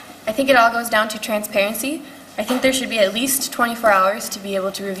 I think it all goes down to transparency. I think there should be at least 24 hours to be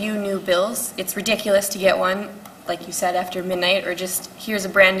able to review new bills. It's ridiculous to get one like you said, after midnight, or just here's a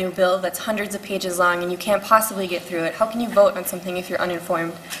brand new bill that's hundreds of pages long and you can't possibly get through it. How can you vote on something if you're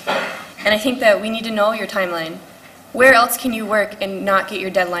uninformed? And I think that we need to know your timeline. Where else can you work and not get your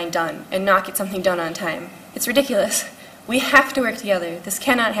deadline done and not get something done on time? It's ridiculous. We have to work together. This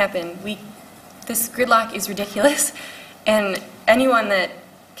cannot happen. This gridlock is ridiculous, and anyone that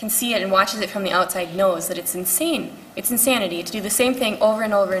can see it and watches it from the outside knows that it's insane. It's insanity to do the same thing over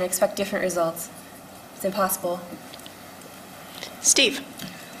and over and expect different results. It's impossible. Steve.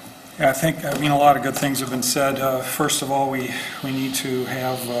 Yeah, I mean, a lot of good things have been said. First of all, we need to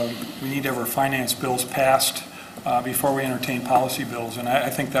have our finance bills passed before we entertain policy bills, and I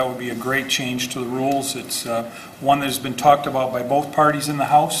think that would be a great change to the rules. It's one that has been talked about by both parties in the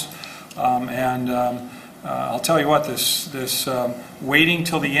House, I'll tell you what, this waiting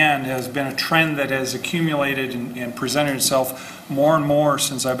till the end has been a trend that has accumulated and presented itself more and more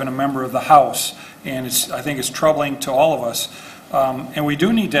since I've been a member of the House, and I think it's troubling to all of us. And we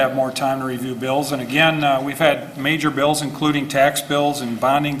do need to have more time to review bills. And again, we've had major bills, including tax bills and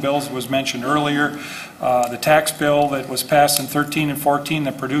bonding bills, was mentioned earlier. The tax bill that was passed in 13 and 14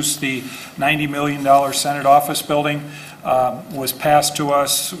 that produced the $90 million Senate office building was passed to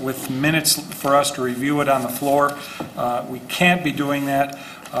us with minutes for us to review it on the floor. We can't be doing that.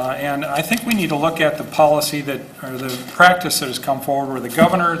 And I think we need to look at the policy or the practice that has come forward where the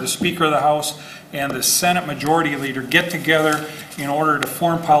governor, the Speaker of the House, and the Senate Majority Leader get together in order to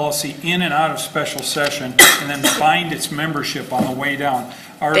form policy in and out of special session and then bind its membership on the way down.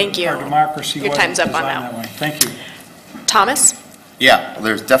 Thank you. Our democracy Your wasn't time's up on designed that. way. Thank you. Thomas? Yeah, well,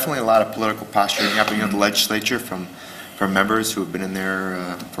 there's definitely a lot of political posturing happening in the legislature from members who have been in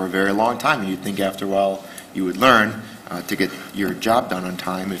there for a very long time. And you'd think after a while you would learn to get your job done on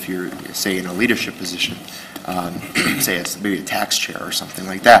time if you're, say, in a leadership position, say it's maybe a tax chair or something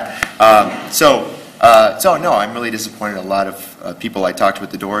like that. So no, I'm really disappointed. A lot of people I talked to at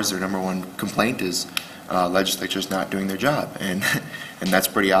the doors, their number one complaint is legislature's not doing their job, and that's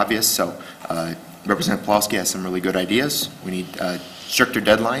pretty obvious. So Representative Pawlowski has some really good ideas. We need stricter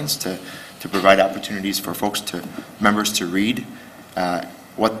deadlines to provide opportunities for members to read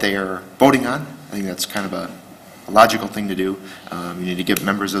what they are voting on. I think that's kind of a logical thing to do. You need to give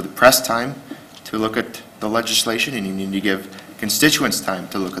members of the press time to look at the legislation, and you need to give constituents time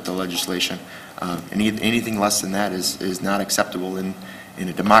to look at the legislation. Anything less than that is not acceptable in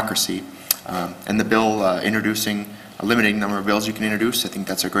a democracy. And the bill introducing a limiting number of bills you can introduce, I think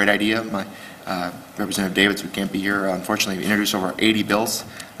that's a great idea. Representative Davids, who can't be here, unfortunately, introduced over 80 bills.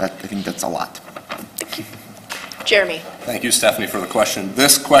 I think that's a lot. Jeremy. Thank you, Stephanie, for the question.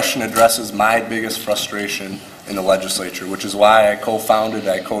 This question addresses my biggest frustration in the legislature, which is why I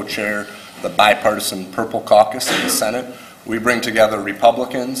co-chair the bipartisan Purple Caucus in the Senate. We bring together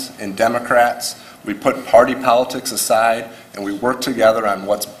Republicans and Democrats. We put party politics aside, and we work together on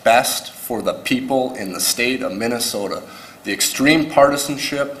what's best for the people in the state of Minnesota. The extreme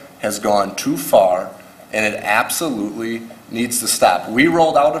partisanship has gone too far, and it absolutely needs to stop. We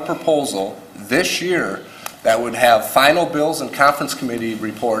rolled out a proposal this year that would have final bills and conference committee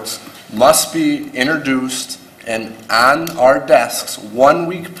reports must be introduced and on our desks 1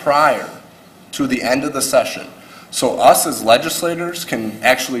 week prior to the end of the session. So us as legislators can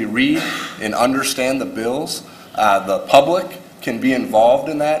actually read and understand the bills. The public can be involved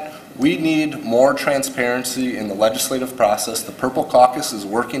in that. We need more transparency in the legislative process. The Purple Caucus is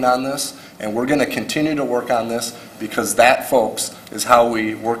working on this, and we're going to continue to work on this because that, folks, is how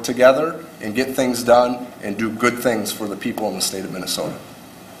we work together and get things done and do good things for the people in the state of Minnesota.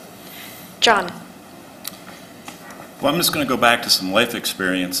 John. Well, I'm just going to go back to some life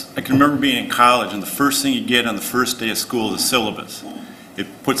experience. I can remember being in college, and the first thing you get on the first day of school is a syllabus.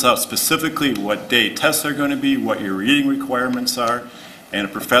 It puts out specifically what day tests are going to be, what your reading requirements are, and a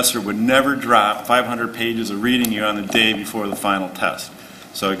professor would never drop 500 pages of reading you on the day before the final test.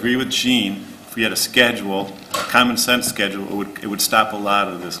 So I agree with Jean. If we had a schedule, a common sense schedule, it would stop a lot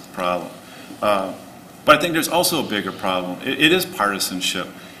of this problem. But I think there's also a bigger problem. It is partisanship.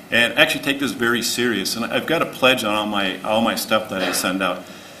 And actually take this very serious. And I've got a pledge on all my stuff that I send out,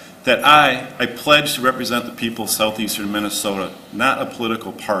 that I pledge to represent the people of southeastern Minnesota, not a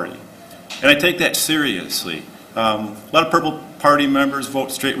political party. And I take that seriously. A lot of Purple Party members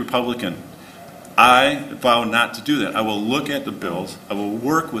vote straight Republican. I vow not to do that. I will look at the bills. I will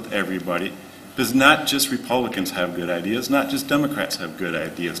work with everybody. Because not just Republicans have good ideas, not just Democrats have good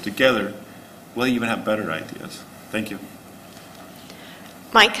ideas. Together, we'll even have better ideas. Thank you.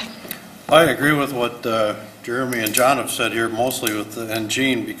 Mike? I agree with what Jeremy and John have said here, mostly and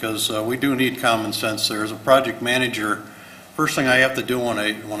Jean, because we do need common sense. There's a project manager first thing I have to do when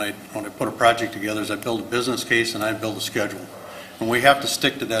I put a project together is I build a business case and I build a schedule. And we have to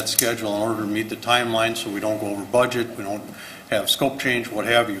stick to that schedule in order to meet the timeline so we don't go over budget, we don't have scope change, what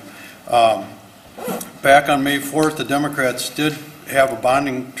have you. Back on May 4th, the Democrats did have a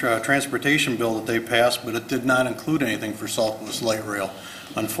bonding transportation bill that they passed, but it did not include anything for Southwest Light Rail.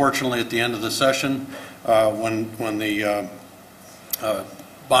 Unfortunately, at the end of the session, when the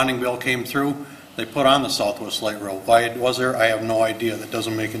bonding bill came through, they put on the Southwest Light Rail. Why it was there, I have no idea. That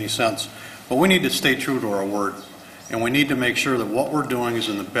doesn't make any sense. But we need to stay true to our word. And we need to make sure that what we're doing is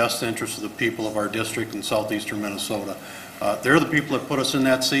in the best interest of the people of our district in southeastern Minnesota. They're the people that put us in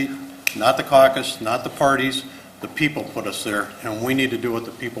that seat, not the caucus, not the parties. The people put us there, and we need to do what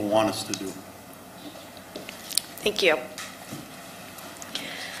the people want us to do. Thank you.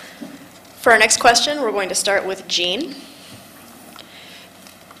 For our next question, we're going to start with Jean.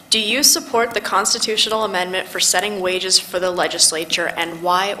 Do you support the constitutional amendment for setting wages for the legislature, and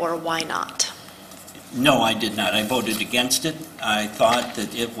why or why not? No, I did not. I voted against it. I thought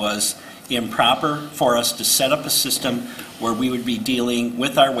that it was improper for us to set up a system where we would be dealing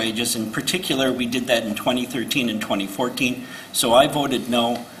with our wages. In particular, we did that in 2013 and 2014. So I voted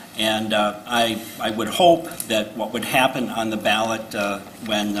no, and I would hope that what would happen on the ballot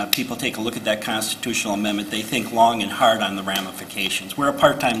when people take a look at that constitutional amendment, they think long and hard on the ramifications. We're a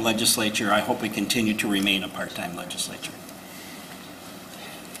part-time legislature. I hope we continue to remain a part-time legislature.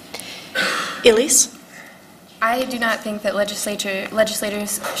 Elise? I do not think that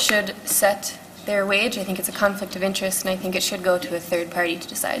legislators should set their wage. I think it's a conflict of interest, and I think it should go to a third party to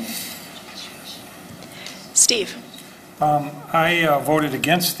decide. Steve? I voted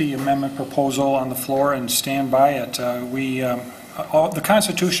against the amendment proposal on the floor and stand by it. The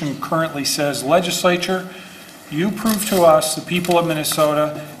Constitution currently says, legislature, you prove to us, the people of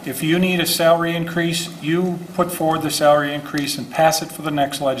Minnesota, if you need a salary increase, you put forward the salary increase and pass it for the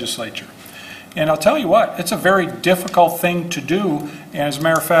next legislature. And I'll tell you what, it's a very difficult thing to do. And as a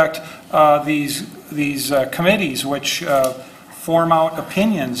matter of fact, these committees which form out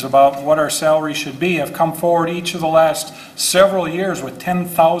opinions about what our salary should be have come forward each of the last several years with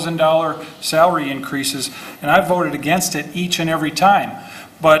 $10,000 salary increases, and I've voted against it each and every time.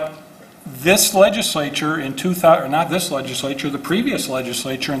 But this legislature in 2000, or not this legislature, the previous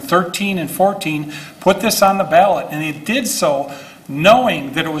legislature in 13 and 14 put this on the ballot, and it did so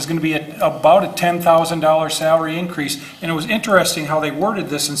knowing that it was going to be about a $10,000 salary increase. And it was interesting how they worded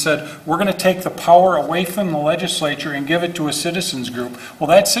this and said, we're going to take the power away from the legislature and give it to a citizens group. Well,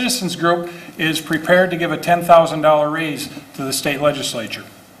 that citizens group is prepared to give a $10,000 raise to the state legislature.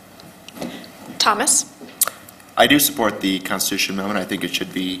 Thomas? I do support the Constitution Amendment. I think it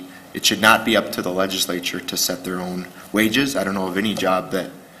should not be up to the legislature to set their own wages. I don't know of any job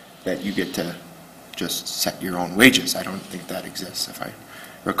that you get to just set your own wages. I don't think that exists, if I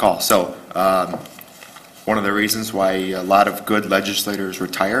recall. So one of the reasons why a lot of good legislators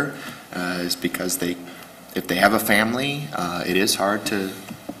retire is because if they have a family, it is hard to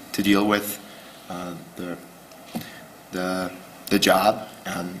deal with the job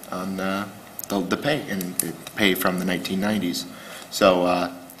on the pay, and the pay from the 1990s.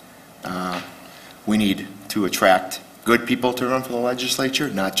 So we need to attract good people to run for the legislature,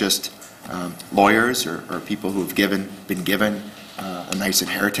 not just lawyers or people who have been given a nice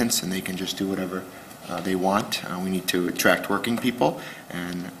inheritance and they can just do whatever they want. We need to attract working people,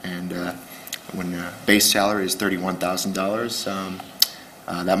 and when base salary is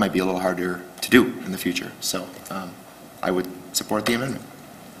 $31,000, that might be a little harder to do in the future. So I would support the amendment.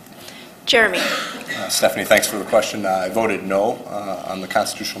 Jeremy? Stephanie, thanks for the question. I voted no on the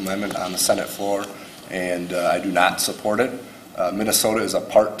constitutional amendment on the Senate floor, and I do not support it. Minnesota is a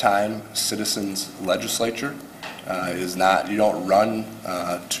part-time citizens legislature. You don't run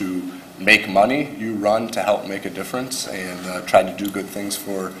to make money, you run to help make a difference and try to do good things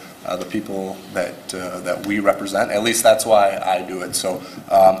for the people that we represent. At least that's why I do it. So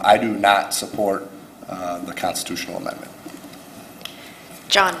I do not support the constitutional amendment.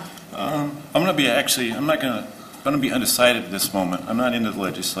 John? I'm not going to be undecided at this moment. I'm not into the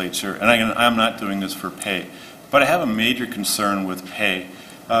legislature, and I'm not doing this for pay. But I have a major concern with pay.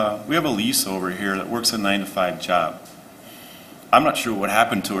 We have a Lisa over here that works a 9-to-5 job. I'm not sure what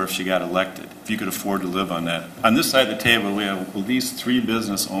happened to her if she got elected, if you could afford to live on that. On this side of the table, we have at least 3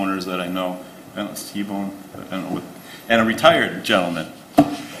 business owners that I know, T-Bone, and a retired gentleman.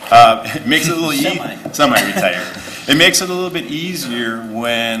 It makes it a little semi-retired. It makes it a little bit easier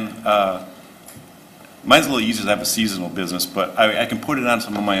when mine's a little easier to have a seasonal business, but I can put it on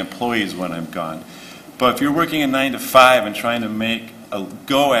some of my employees when I'm gone. But if you're working a 9-to-5 and trying to make a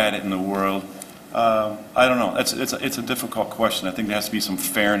go at it in the world, I don't know. It's a difficult question. I think there has to be some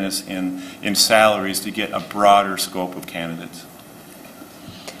fairness in salaries to get a broader scope of candidates.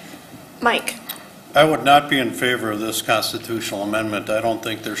 Mike? I would not be in favor of this constitutional amendment. I don't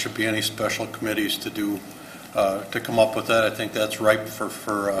think there should be any special committees to come up with that. I think that's ripe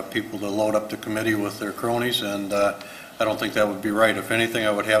for people to load up the committee with their cronies, and I don't think that would be right. If anything,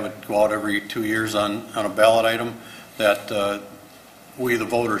 I would have it go out every 2 years on a ballot item that we, the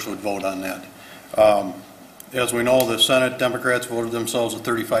voters, would vote on that. As we know, the Senate Democrats voted themselves a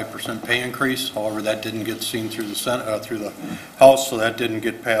 35% pay increase. However, that didn't get seen through the Senate, through the House, so that didn't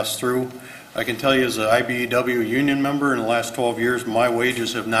get passed through. I can tell you as an IBEW union member, in the last 12 years, my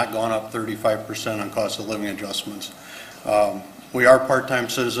wages have not gone up 35% on cost of living adjustments. We are part-time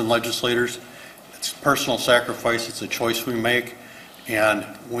citizen legislators. It's personal sacrifice. It's a choice we make, and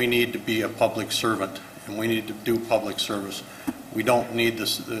we need to be a public servant, and we need to do public service. We don't need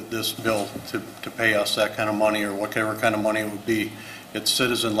this bill to pay us that kind of money or whatever kind of money it would be. It's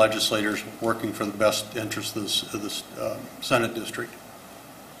citizen legislators working for the best interest of this Senate district.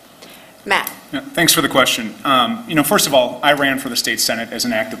 Matt? Yeah, thanks for the question. First of all, I ran for the state Senate as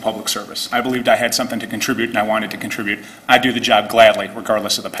an act of public service. I believed I had something to contribute, and I wanted to contribute. I do the job gladly,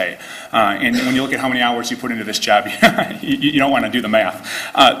 regardless of the pay. And when you look at how many hours you put into this job, you don't want to do the math.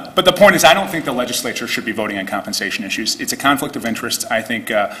 But the point is, I don't think the legislature should be voting on compensation issues. It's a conflict of interest. I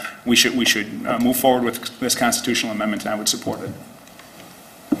think we should move forward with this constitutional amendment, and I would support it.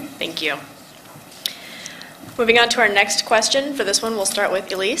 Thank you. Moving on to our next question. For this one, we'll start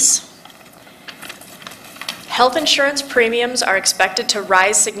with Elise. Health insurance premiums are expected to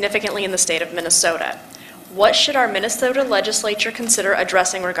rise significantly in the state of Minnesota. What should our Minnesota legislature consider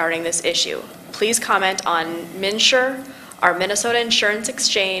addressing regarding this issue? Please comment on MNsure, our Minnesota Insurance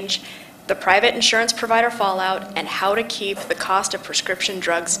Exchange, the private insurance provider fallout, and how to keep the cost of prescription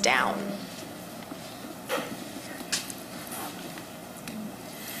drugs down.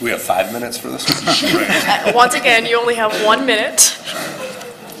 We have 5 minutes for this one. Once again, you only have 1 minute.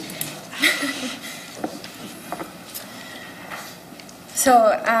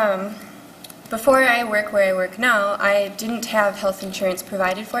 So, before I work where I work now, I didn't have health insurance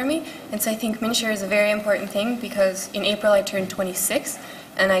provided for me, and so I think MNsure is a very important thing because in April I turned 26,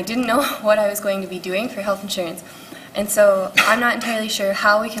 and I didn't know what I was going to be doing for health insurance. And so I'm not entirely sure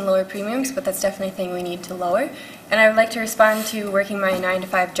how we can lower premiums, but that's definitely a thing we need to lower. And I would like to respond to working my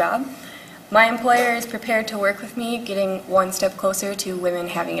 9-to-5 job. My employer is prepared to work with me, getting one step closer to women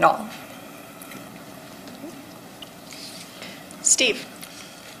having it all. Steve?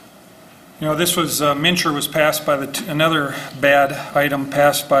 This was, MNsure was passed by another bad item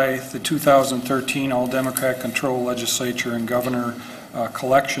passed by the 2013 all-Democrat control legislature and governor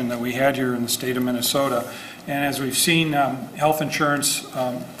collection that we had here in the state of Minnesota. And as we've seen, health insurance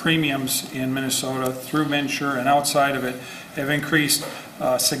premiums in Minnesota through MNsure and outside of it have increased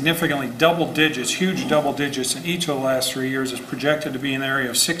significantly, double digits, huge double digits in each of the last 3 years. It's projected to be in the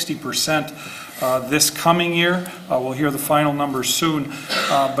area of 60% this coming year. We'll hear the final numbers soon.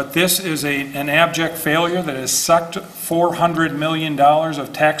 But this is an abject failure that has sucked $400 million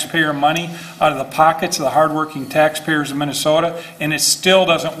of taxpayer money out of the pockets of the hardworking taxpayers of Minnesota, and it still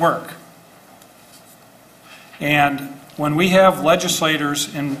doesn't work. And when we have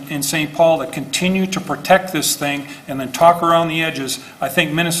legislators in St. Paul that continue to protect this thing and then talk around the edges, I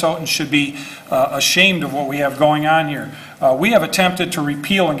think Minnesotans should be ashamed of what we have going on here. We have attempted to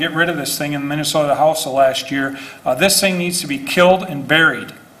repeal and get rid of this thing in the Minnesota House the last year. This thing needs to be killed and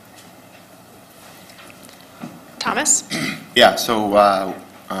buried. Thomas? Yeah, so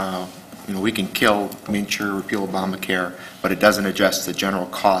we can kill MNsure, repeal Obamacare, but it doesn't address the general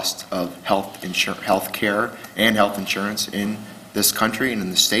cost of health care and health insurance in this country and in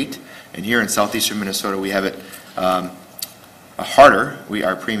the state. And here in southeastern Minnesota, we have it harder.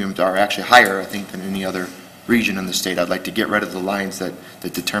 Our premiums are actually higher, I think, than any other region in the state. I'd like to get rid of the lines that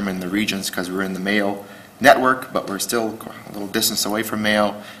determine the regions because we're in the Mayo network, but we're still a little distance away from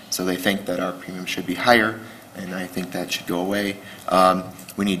Mayo, so they think that our premium should be higher, and I think that should go away.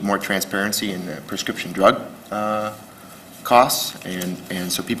 We need more transparency in prescription drug costs,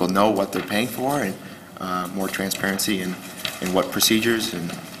 and so people know what they're paying for, and more transparency in what procedures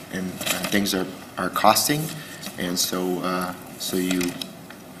and things are costing, and so you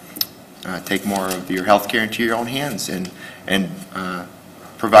take more of your health care into your own hands and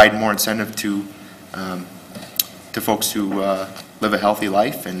provide more incentive to folks who live a healthy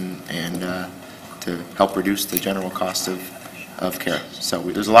life and to help reduce the general cost of care. So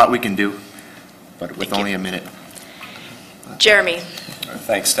there's a lot we can do, but with only a minute. Jeremy?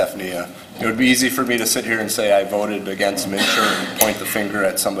 Thanks, Stephanie. It would be easy for me to sit here and say I voted against MNsure and point the finger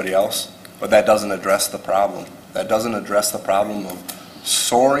at somebody else. but that doesn't address the problem. That doesn't address the problem of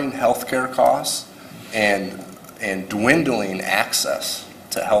soaring healthcare costs and dwindling access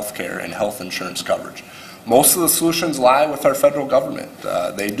to healthcare and health insurance coverage. Most of the solutions lie with our federal government.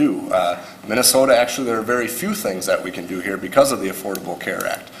 They do. Minnesota, actually, there are very few things that we can do here because of the Affordable Care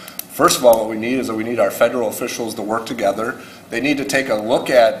Act. First of all, what we need is that we need our federal officials to work together. They need to take a look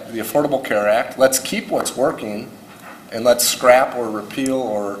at the Affordable Care Act. Let's keep what's working, and let's scrap or repeal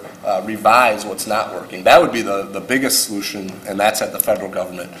or revise what's not working. That would be the biggest solution, and that's at the federal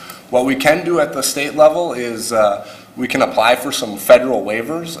government. What we can do at the state level is we can apply for some federal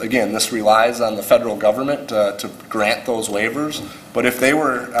waivers. Again, this relies on the federal government to grant those waivers. But if they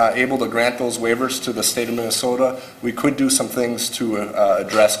were able to grant those waivers to the state of Minnesota, we could do some things to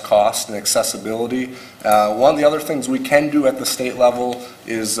address cost and accessibility. One of the other things we can do at the state level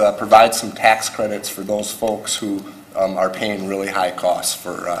is provide some tax credits for those folks who are paying really high costs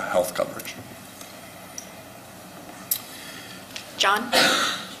for health coverage. John?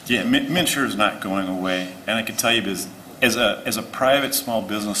 Yeah, MNsure is not going away, and I can tell you, because as a private small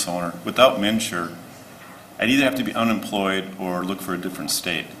business owner, without MNsure, I'd either have to be unemployed or look for a different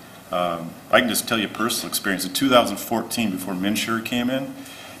state. I can just tell you a personal experience. In 2014, before MNsure came in,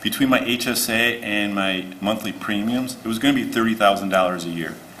 between my HSA and my monthly premiums, it was going to be $30,000 a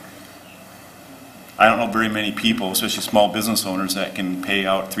year. I don't know very many people, especially small business owners, that can pay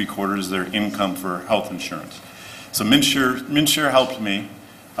out 3/4 of their income for health insurance. So MNsure helped me.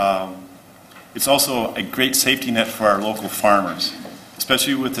 It's also a great safety net for our local farmers,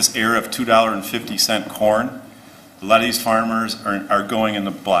 especially with this era of $2.50 corn. A lot of these farmers are going in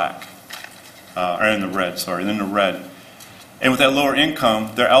the black, or in the red, sorry, in the red. And with that lower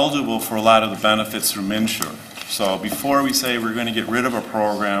income, they're eligible for a lot of the benefits through MNsure. So before we say we're going to get rid of a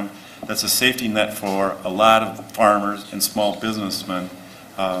program that's a safety net for a lot of farmers and small businessmen,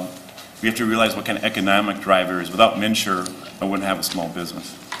 we have to realize what kind of economic driver is. Without MNsure, I wouldn't have a small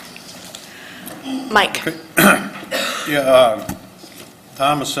business. Mike? Yeah,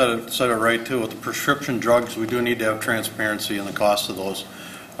 Thomas said it right too. With the prescription drugs, we do need to have transparency in the cost of those.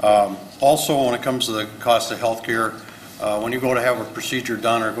 Also, when it comes to the cost of health care, when you go to have a procedure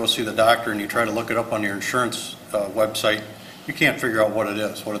done or go see the doctor and you try to look it up on your insurance website, you can't figure out what it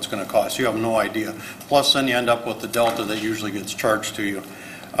is, what it's going to cost. You have no idea. Plus, then you end up with the delta that usually gets charged to you.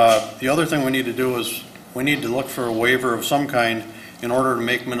 The other thing we need to do is we need to look for a waiver of some kind in order to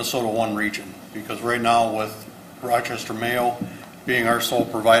make Minnesota one region. Because right now, with Rochester Mayo being our sole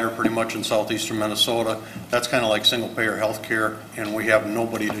provider pretty much in southeastern Minnesota, that's kind of like single-payer health care, and we have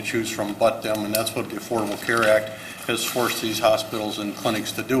nobody to choose from but them, and that's what the Affordable Care Act has forced these hospitals and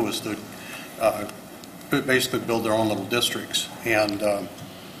clinics to do, is to basically build their own little districts. And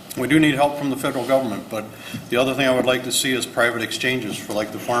we do need help from the federal government, but the other thing I would like to see is private exchanges for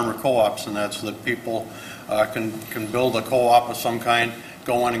like the farmer co-ops and that, so that people can build a co-op of some kind,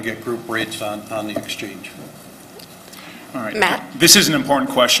 go in and get group rates on the exchange. All right. Matt? This is an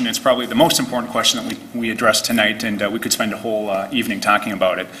important question. It's probably the most important question that we addressed tonight, and we could spend a whole evening talking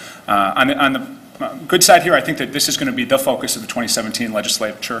about it. On the good side here, I think that this is going to be the focus of the 2017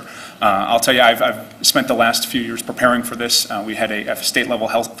 legislature. I'll tell you, I've spent the last few years preparing for this. We had a state-level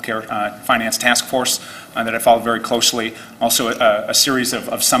health care finance task force that I followed very closely. Also a series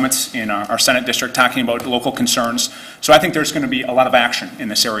of summits in our Senate district talking about local concerns. So I think there's going to be a lot of action in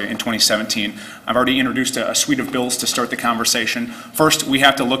this area in 2017. I've already introduced a suite of bills to start the conversation. First, we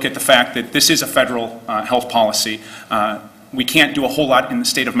have to look at the fact that this is a federal health policy. We can't do a whole lot in the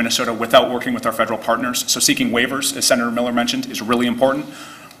state of Minnesota without working with our federal partners. So seeking waivers, as Senator Miller mentioned, is really important.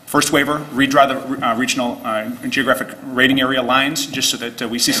 First waiver, redraw the regional geographic rating area lines just so that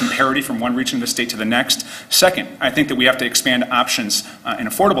we see some parity from one region of the state to the next. Second, I think that we have to expand options and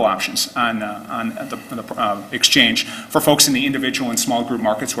affordable options on the exchange for folks in the individual and small group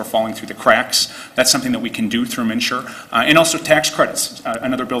markets who are falling through the cracks. That's something that we can do through MNsure. And also tax credits,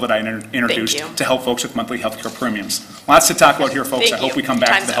 another bill that I introduced to help folks with monthly health care premiums. Lots to talk about here, folks. I hope we come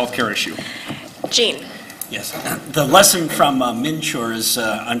back to the health care issue. Gene? Yes. The lesson from MNsure is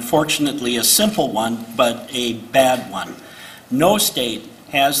unfortunately a simple one, but a bad one. No state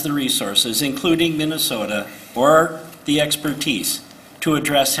has the resources, including Minnesota, or the expertise to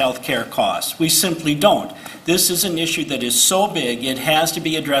address health care costs. We simply don't. This is an issue that is so big, it has to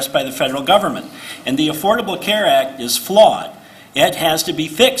be addressed by the federal government. And the Affordable Care Act is flawed. It has to be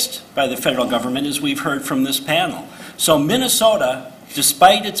fixed by the federal government, as we've heard from this panel. So Minnesota,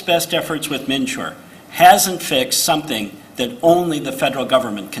 despite its best efforts with MNsure, hasn't fixed something that only the federal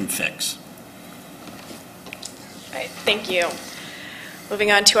government can fix. All right, thank you.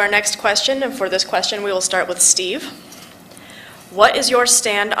 Moving on to our next question, and for this question we will start with Steve. What is your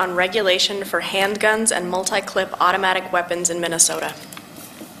stand on regulation for handguns and multi-clip automatic weapons in Minnesota?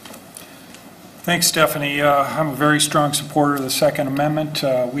 Thanks, Stephanie. I'm a very strong supporter of the Second Amendment.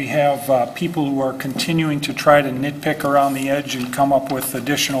 We have people who are continuing to try to nitpick around the edge and come up with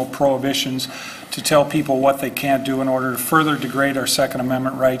additional prohibitions to tell people what they can't do in order to further degrade our Second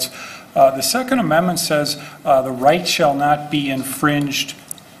Amendment rights. The Second Amendment says the right shall not be infringed,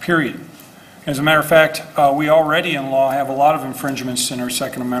 period. As a matter of fact, we already in law have a lot of infringements in our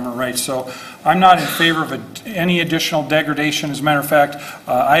Second Amendment rights, so I'm not in favor of any additional degradation. As a matter of fact,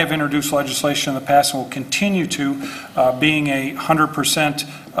 I have introduced legislation in the past and will continue to, being a 100%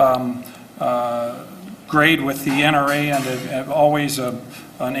 grade with the NRA and always an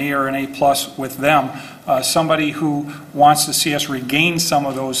A or an A plus with them. Somebody who wants to see us regain some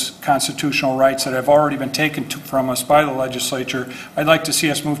of those constitutional rights that have already been taken from us by the legislature. I'd like to see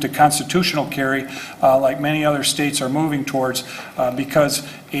us move to constitutional carry like many other states are moving towards because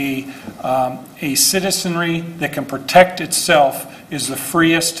a citizenry that can protect itself is the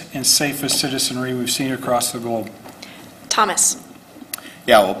freest and safest citizenry we've seen across the globe. Thomas.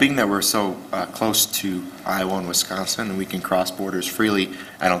 Yeah, well, being that we're so close to Iowa and Wisconsin and we can cross borders freely,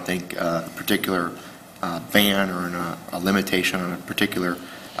 I don't think a particular ban or a limitation on a particular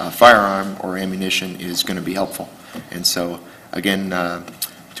firearm or ammunition is going to be helpful. And so, again,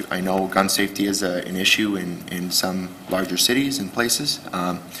 I know gun safety is an issue in some larger cities and places,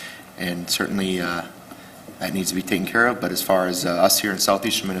 and certainly that needs to be taken care of. But as far as us here in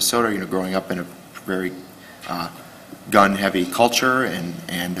southeastern Minnesota, growing up in a very gun-heavy culture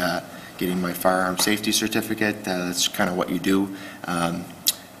and getting my firearm safety certificate, that's kind of what you do.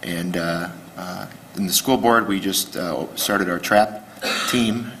 In the school board, we just started our trap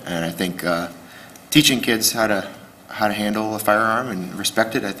team, and I think teaching kids how to handle a firearm and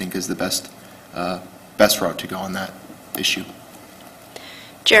respect it, I think, is the best route to go on that issue.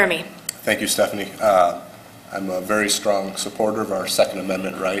 Jeremy. Thank you, Stephanie. I'm a very strong supporter of our Second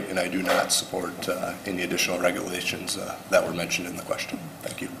Amendment right, and I do not support any additional regulations that were mentioned in the question.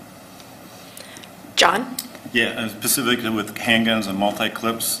 Thank you. John? Yeah, and specifically with handguns and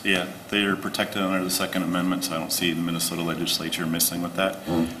multi-clips, yeah, they are protected under the Second Amendment, so I don't see the Minnesota legislature missing with that.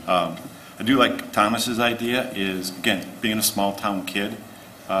 I do like Thomas's idea is, again, being a small town kid,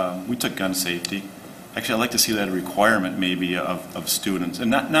 we took gun safety. Actually, I'd like to see that a requirement maybe of students, and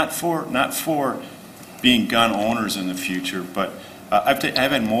not for being gun owners in the future, but I've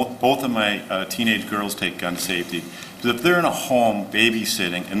had both of my teenage girls take gun safety. Because if they're in a home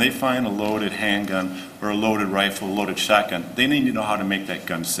babysitting and they find a loaded handgun or a loaded rifle, a loaded shotgun, they need to know how to make that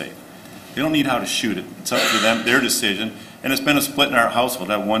gun safe. They don't need how to shoot it. It's up to them, their decision. And it's been a split in our household.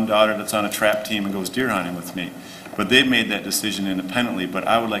 I have one daughter that's on a trap team and goes deer hunting with me. But they've made that decision independently. But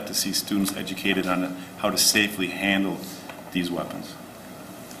I would like to see students educated on how to safely handle these weapons.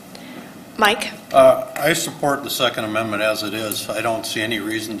 Mike? I support the Second Amendment as it is. I don't see any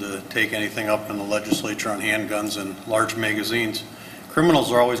reason to take anything up in the legislature on handguns and large magazines.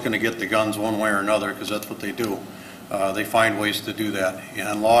 Criminals are always going to get the guns one way or another because that's what they do. They find ways to do that.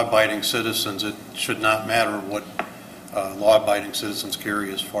 And law-abiding citizens, it should not matter what law-abiding citizens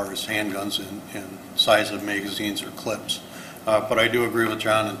carry as far as handguns and size of magazines or clips. But I do agree with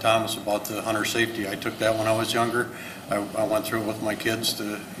John and Thomas about the hunter safety. I took that when I was younger. I went through it with my kids,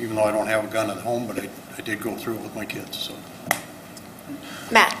 even though I don't have a gun at home, but I did go through it with my kids. So.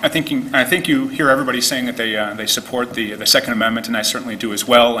 Matt. I think you hear everybody saying that they support the Second Amendment, and I certainly do as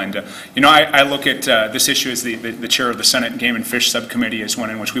well. And I look at this issue as the chair of the Senate Game and Fish Subcommittee as one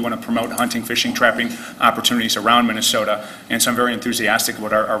in which we want to promote hunting, fishing, trapping opportunities around Minnesota. And so I'm very enthusiastic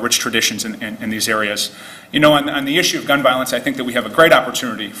about our rich traditions in these areas. On the issue of gun violence, I think that we have a great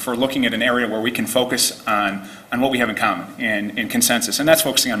opportunity for looking at an area where we can focus on what we have in common and in consensus, and that's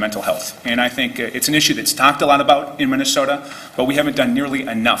focusing on mental health. And I think it's an issue that's talked a lot about in Minnesota, but we haven't done nearly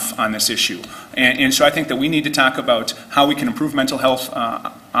enough on this issue. And so I think that we need to talk about how we can improve mental health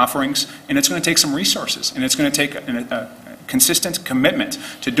offerings, and it's going to take some resources, and it's going to take a consistent commitment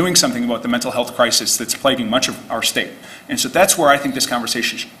to doing something about the mental health crisis that's plaguing much of our state. And so that's where I think this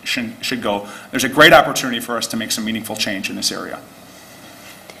conversation should go. There's a great opportunity for us to make some meaningful change in this area.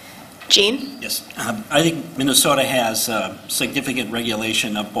 Gene? Yes. I think Minnesota has significant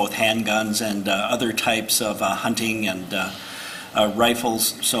regulation of both handguns and other types of hunting and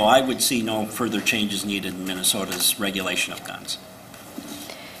rifles, so I would see no further changes needed in Minnesota's regulation of guns.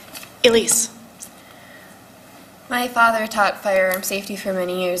 Elise? My father taught firearm safety for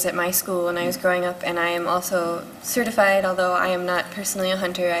many years at my school when I was growing up, and I am also certified, although I am not personally a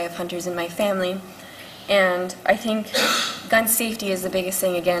hunter. I have hunters in my family. And I think gun safety is the biggest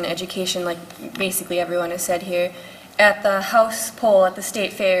thing. Again, education, like basically everyone has said here. At the House poll at the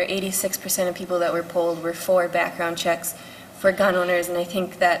state fair, 86% of people that were polled were for background checks for gun owners, and I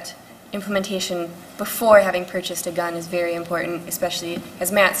think that implementation before having purchased a gun is very important, especially,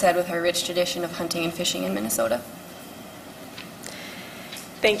 as Matt said, with our rich tradition of hunting and fishing in Minnesota.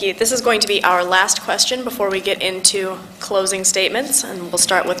 Thank you. This is going to be our last question before we get into closing statements, and we'll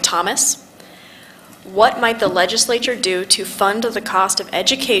start with Thomas. What might the legislature do to fund the cost of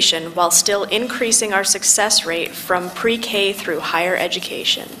education while still increasing our success rate from pre-K through higher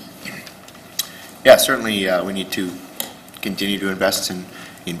education? Yeah, certainly we need to continue to invest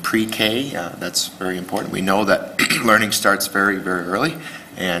in pre-K. That's very important. We know that learning starts very, very early,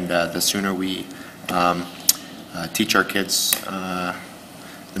 and the sooner we teach our kids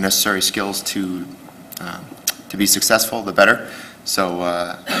the necessary skills to be successful, the better. So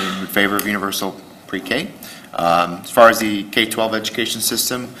I'm in favor of universal pre-K. As far as the K-12 education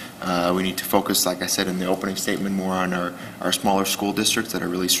system, we need to focus, like I said in the opening statement, more on our smaller school districts that are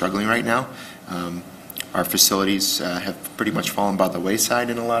really struggling right now. Our facilities have pretty much fallen by the wayside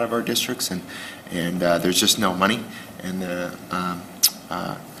in a lot of our districts, and there's just no money, and the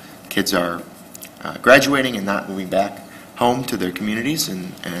kids are graduating and not moving back home to their communities,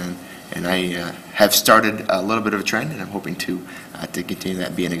 and I have started a little bit of a trend, and I'm hoping to continue that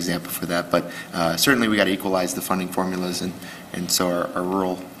and be an example for that. But certainly we got to equalize the funding formulas, and so our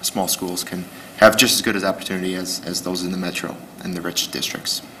rural small schools can have just as good as opportunity as those in the metro and the rich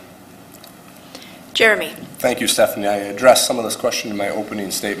districts. Jeremy. Thank you, Stephanie. I addressed some of this question in my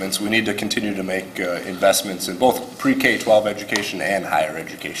opening statements. We need to continue to make investments in both pre-K-12 education and higher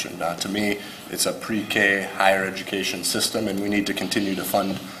education. To me, it's a pre-K higher education system, and we need to continue to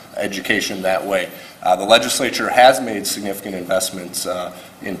fund education that way. The legislature has made significant investments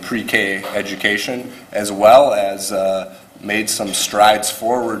in pre-K education, as well as made some strides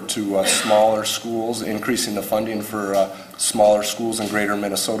forward to smaller schools, increasing the funding for smaller schools in greater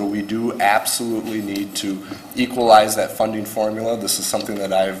Minnesota. We do absolutely need to equalize that funding formula. This is something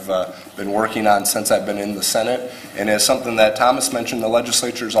that I've been working on since I've been in the Senate, and as something that Thomas mentioned, the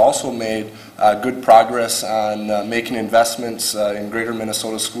legislature has also made good progress on making investments in greater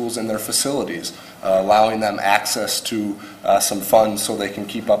Minnesota schools in their facilities, allowing them access to some funds so they can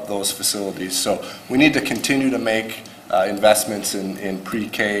keep up those facilities. So we need to continue to make investments in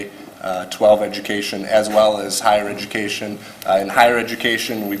pre-K 12 education as well as higher education. In higher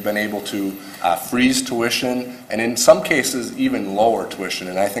education, we've been able to freeze tuition and in some cases even lower tuition,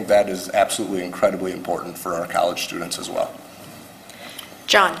 and I think that is absolutely incredibly important for our college students as well.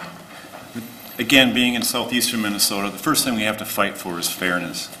 John. Again, being in southeastern Minnesota, the first thing we have to fight for is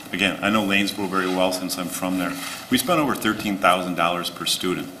fairness. Again, I know Lanesboro very well since I'm from there. We spend over $13,000 per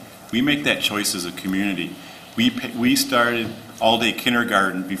student. We make that choice as a community. We started all-day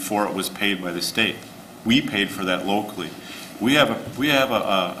kindergarten before it was paid by the state. We paid for that locally. We have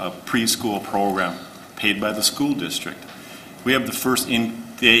a preschool program paid by the school district. We have the first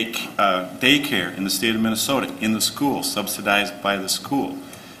daycare in the state of Minnesota in the school, subsidized by the school.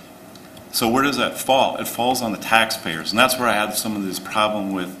 So where does that fall? It falls on the taxpayers, and that's where I have some of this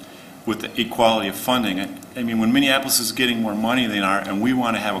problem with the equality of funding. I mean, when Minneapolis is getting more money than are, and we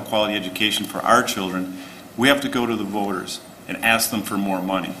want to have a quality education for our children, we have to go to the voters and ask them for more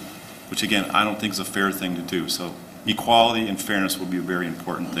money, which again, I don't think is a fair thing to do. So equality and fairness will be a very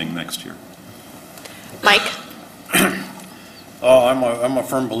important thing next year. Mike? I'm a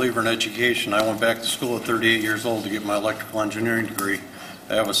firm believer in education. I went back to school at 38 years old to get my electrical engineering degree.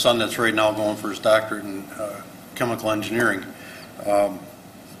 I have a son that's right now going for his doctorate in chemical engineering.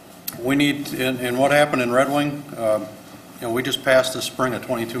 We need, and what happened in Red Wing, we just passed this spring a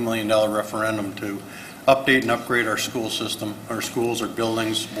 $22 million referendum to update and upgrade our school system, our schools, our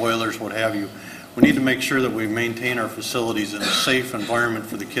buildings, boilers, what have you. We need to make sure that we maintain our facilities in a safe environment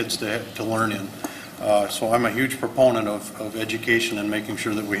for the kids to learn in. So I'm a huge proponent of education and making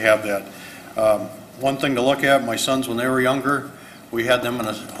sure that we have that. One thing to look at, my sons when they were younger, we had them in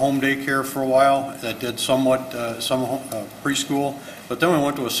a home daycare for a while that did somewhat some preschool, but then we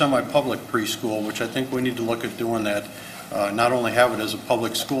went to a semi-public preschool, which I think we need to look at doing that. Not only have it as a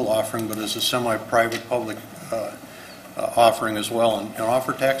public school offering, but as a semi-private public offering as well, and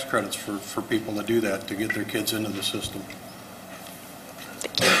offer tax credits for people to do that, to get their kids into the system.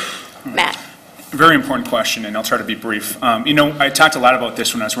 Thank you. Matt. Very important question, and I'll try to be brief. I talked a lot about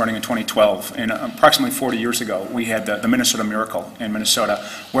this when I was running in 2012, and approximately 40 years ago, we had the Minnesota Miracle in Minnesota,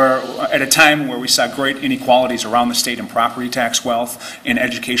 where at a time where we saw great inequalities around the state in property tax wealth and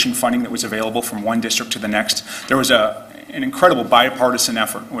education funding that was available from one district to the next, there was an incredible bipartisan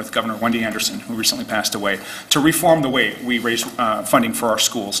effort with Governor Wendy Anderson, who recently passed away, to reform the way we raise funding for our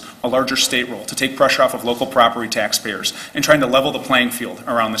schools, a larger state role, to take pressure off of local property taxpayers, and trying to level the playing field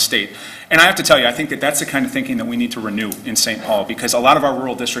around the state. And I have to tell you, I think that that's the kind of thinking that we need to renew in St. Paul, because a lot of our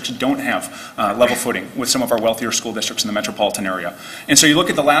rural districts don't have level footing with some of our wealthier school districts in the metropolitan area. And so you look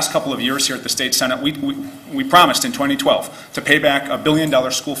at the last couple of years here at the State Senate, we promised in 2012 to pay back $1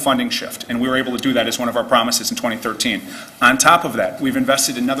 billion school funding shift, and we were able to do that as one of our promises in 2013. On top of that, we've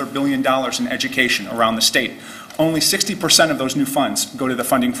invested another $1 billion in education around the state. Only 60% of those new funds go to the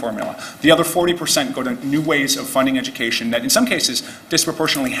funding formula. The other 40% go to new ways of funding education that in some cases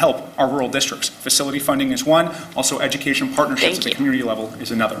disproportionately help our rural districts. Facility funding is one, also education partnerships at the community level is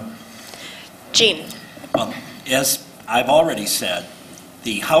another. Gene. Well, as I've already said,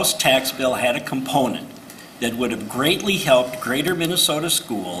 the House tax bill had a component that would have greatly helped Greater Minnesota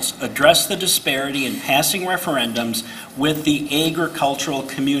schools address the disparity in passing referendums with the agricultural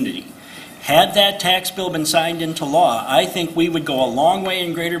community. Had that tax bill been signed into law, I think we would go a long way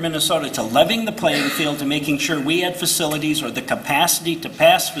in Greater Minnesota to leveling the playing field, to making sure we had facilities or the capacity to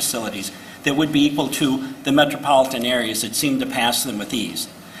pass facilities that would be equal to the metropolitan areas that seem to pass them with ease.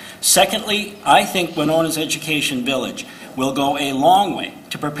 Secondly, I think Winona's Education Village will go a long way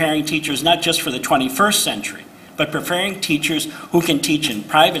to preparing teachers not just for the 21st century, but preparing teachers who can teach in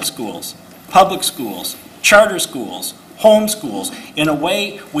private schools, public schools, charter schools, home schools, in a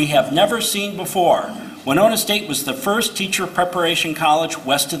way we have never seen before. Winona State was the first teacher preparation college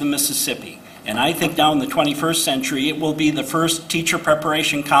west of the Mississippi. And I think now in the 21st century, it will be the first teacher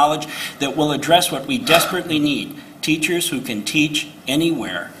preparation college that will address what we desperately need, teachers who can teach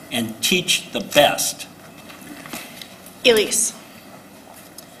anywhere and teach the best. Elise.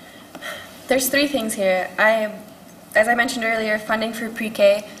 There's three things here. As I mentioned earlier, funding for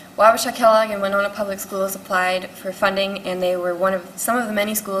pre-K, Wabasha Kellogg and Winona Public Schools applied for funding, and they were some of the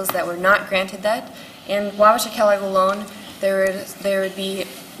many schools that were not granted that. In Wabasha Kellogg alone, there would be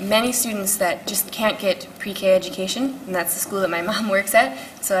many students that just can't get pre-K education, and that's the school that my mom works at,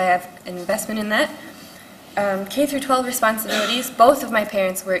 so I have an investment in that. K through 12 responsibilities, both of my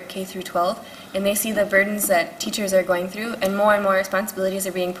parents work K through 12, and they see the burdens that teachers are going through, and more responsibilities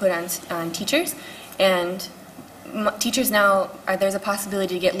are being put on teachers. And teachers now, there's a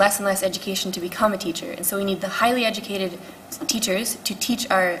possibility to get less and less education to become a teacher, and so we need the highly educated teachers to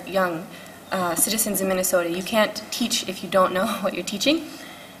teach our young citizens in Minnesota. You can't teach if you don't know what you're teaching.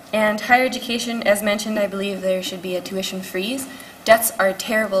 And higher education, as mentioned, I believe there should be a tuition freeze. Debts are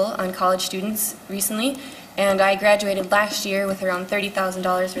terrible on college students recently, and I graduated last year with around $30,000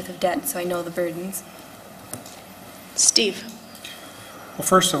 worth of debt, so I know the burdens. Steve. Well,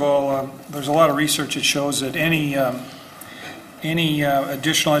 first of all, there's a lot of research that shows that any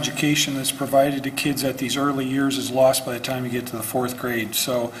additional education that's provided to kids at these early years is lost by the time you get to the fourth grade.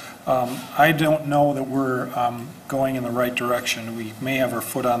 So I don't know that we're going in the right direction. We may have our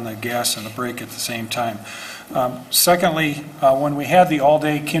foot on the gas and the brake at the same time. Secondly, when we had the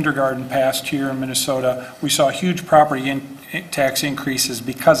all-day kindergarten passed here in Minnesota, we saw huge property tax increases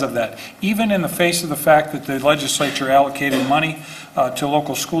because of that. Even in the face of the fact that the legislature allocated money to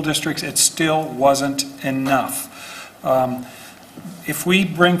local school districts, it still wasn't enough. If we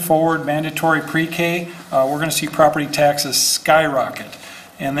bring forward mandatory pre-K, we're going to see property taxes skyrocket.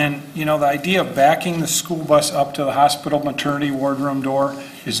 And then, you know, the idea of backing the school bus up to the hospital maternity wardroom door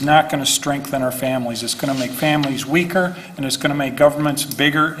is not going to strengthen our families. It's going to make families weaker, and it's going to make governments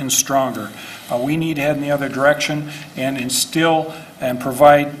bigger and stronger. We need to head in the other direction and instill and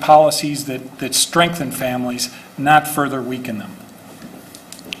provide policies that strengthen families, not further weaken them.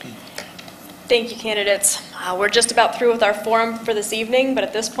 Thank you, candidates. We're just about through with our forum for this evening, but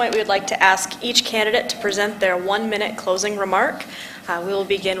at this point we would like to ask each candidate to present their 1-minute closing remark. We will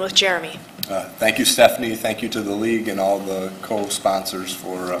begin with Jeremy. Thank you, Stephanie. Thank you to the League and all the co-sponsors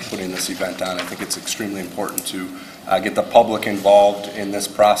for putting this event on. I think it's extremely important to get the public involved in this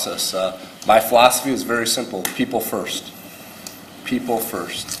process. My philosophy is very simple: people first. People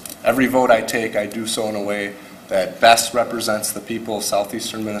first. Every vote I take, I do so in a way that best represents the people of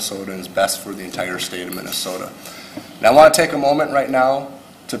southeastern Minnesota and is best for the entire state of Minnesota. And I want to take a moment right now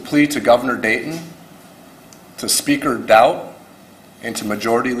to plead to Governor Dayton, to Speaker Doubt, and to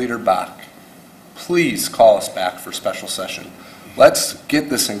Majority Leader Bach. Please call us back for special session. Let's get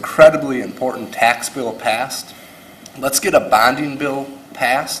this incredibly important tax bill passed. Let's get a bonding bill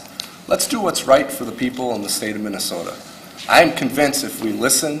passed. Let's do what's right for the people in the state of Minnesota. I am convinced if we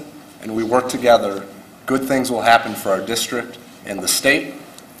listen and we work together, good things will happen for our district and the state.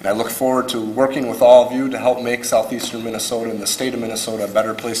 And I look forward to working with all of you to help make southeastern Minnesota and the state of Minnesota a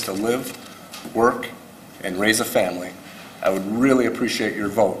better place to live, work, and raise a family. I would really appreciate your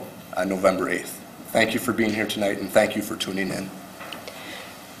vote on November 8th. Thank you for being here tonight, and thank you for tuning in.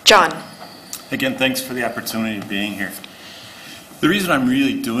 John. Again, thanks for the opportunity of being here. The reason I'm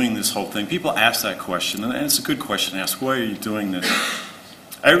really doing this whole thing, people ask that question, and it's a good question to ask, why are you doing this?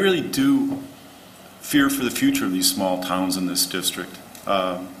 I really do fear for the future of these small towns in this district.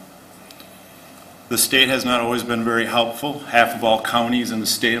 The state has not always been very helpful. Half of all counties in the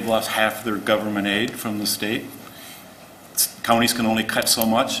state have lost half of their government aid from the state. Counties can only cut so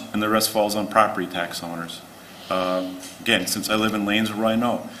much, and the rest falls on property tax owners. Again, since I live in Lanesboro, I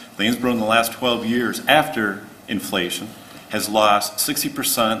know. Lanesboro in the last 12 years, after inflation, has lost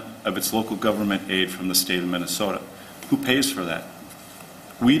 60% of its local government aid from the state of Minnesota. Who pays for that?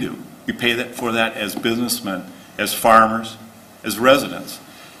 We do. We pay for that as businessmen, as farmers, as residents.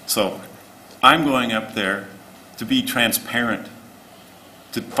 So I'm going up there to be transparent,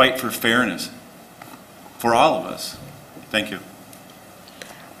 to fight for fairness for all of us. Thank you.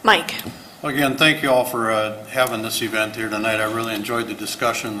 Mike. Again, thank you all for having this event here tonight. I really enjoyed the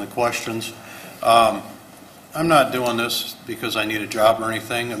discussion and the questions. I'm not doing this because I need a job or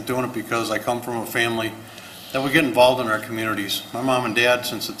anything. I'm doing it because I come from a family that we get involved in our communities. My mom and dad,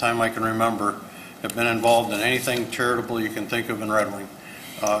 since the time I can remember, have been involved in anything charitable you can think of in Red Wing.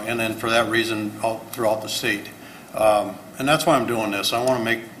 And then for that reason, throughout the state. And that's why I'm doing this. I want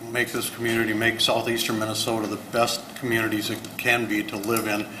to make this community, make southeastern Minnesota the best communities it can be to live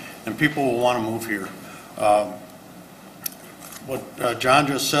in, and people will want to move here. What John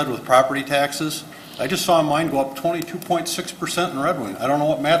just said with property taxes, I just saw mine go up 22.6% in Red Wing. I don't know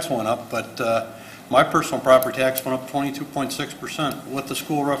what Matt's went up, but my personal property tax went up 22.6%. With the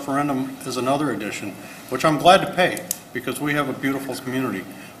school referendum is another addition, which I'm glad to pay because we have a beautiful community.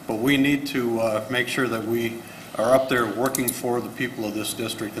 But we need to make sure that we are up there working for the people of this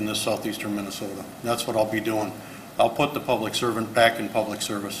district in this southeastern Minnesota. That's what I'll be doing. I'll put the public servant back in public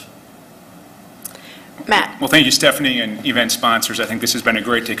service. Matt. Well, thank you, Stephanie, and event sponsors. I think this has been a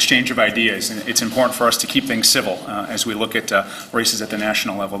great exchange of ideas, and it's important for us to keep things civil as we look at races at the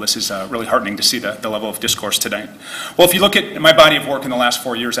national level. This is really heartening to see the level of discourse tonight. Well, if you look at my body of work in the last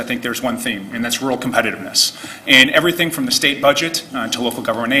 4 years, I think there's one theme, and that's rural competitiveness. And everything from the state budget to local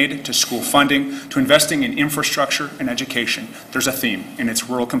government aid to school funding to investing in infrastructure and education, there's a theme, and it's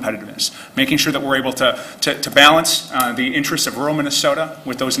rural competitiveness. Making sure that we're able to balance the interests of rural Minnesota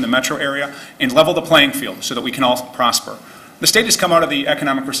with those in the metro area and level the playing field so that we can all prosper. The state has come out of the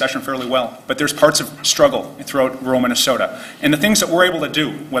economic recession fairly well, but there's parts of struggle throughout rural Minnesota. And the things that we're able to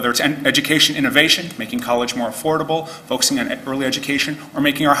do, whether it's education innovation, making college more affordable, focusing on early education, or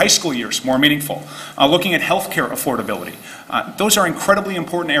making our high school years more meaningful, looking at healthcare affordability, those are incredibly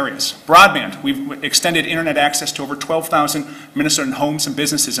important areas. Broadband, we've extended internet access to over 12,000 Minnesotan homes and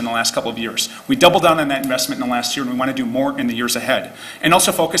businesses in the last couple of years. We doubled down on that investment in the last year, and we want to do more in the years ahead. And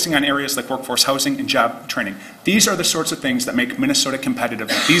also focusing on areas like workforce housing and job training. These are the sorts of things that make Minnesota competitive.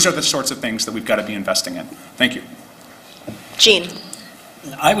 These are the sorts of things that we've got to be investing in. Thank you. Gene.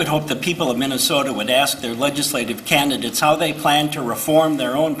 I would hope the people of Minnesota would ask their legislative candidates how they plan to reform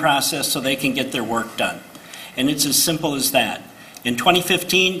their own process so they can get their work done. And it's as simple as that. In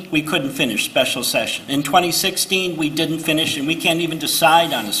 2015, we couldn't finish special session. In 2016, we didn't finish, and we can't even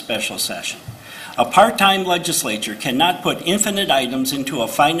decide on a special session. A part-time legislature cannot put infinite items into a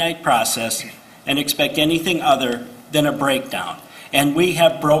finite process and expect anything other than a breakdown. And we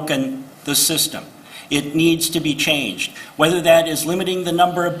have broken the system. It needs to be changed, whether that is limiting the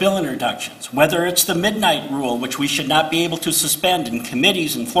number of bill introductions, whether it's the midnight rule, which we should not be able to suspend and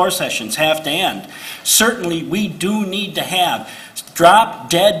committees and floor sessions have to end. Certainly, we do need to have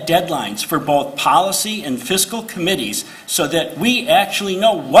drop-dead deadlines for both policy and fiscal committees so that we actually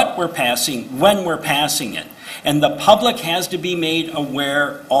know what we're passing when we're passing it. And the public has to be made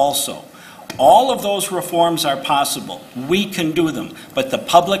aware also. All of those reforms are possible. We can do them, but the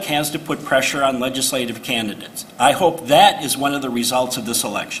public has to put pressure on legislative candidates. I hope that is one of the results of this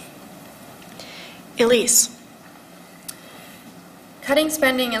election. Elise. Cutting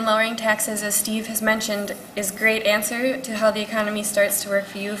spending and lowering taxes, as Steve has mentioned, is a great answer to how the economy starts to work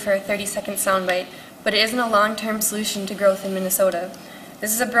for you for a 30-second soundbite, but it isn't a long-term solution to growth in Minnesota.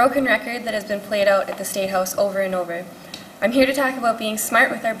 This is a broken record that has been played out at the State House over and over. I'm here to talk about being smart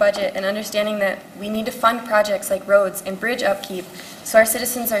with our budget and understanding that we need to fund projects like roads and bridge upkeep so our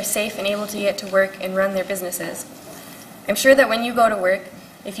citizens are safe and able to get to work and run their businesses. I'm sure that when you go to work,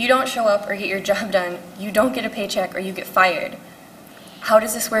 if you don't show up or get your job done, you don't get a paycheck or you get fired. How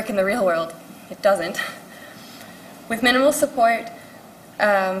does this work in the real world? It doesn't. With minimal support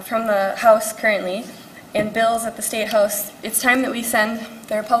from the House currently and bills at the State House, it's time that we send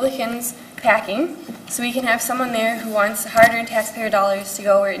the Republicans packing, so we can have someone there who wants hard-earned taxpayer dollars to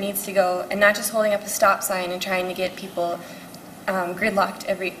go where it needs to go, and not just holding up a stop sign and trying to get people gridlocked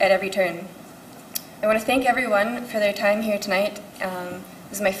at every turn. I want to thank everyone for their time here tonight.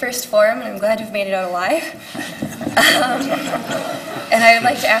 This is my first forum, and I'm glad to have made it out alive. And I would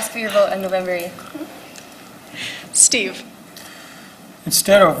like to ask for your vote on November 8th. Steve.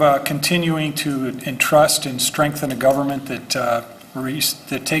 Instead of continuing to entrust and strengthen a government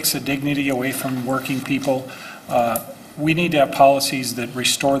that takes the dignity away from working people, we need to have policies that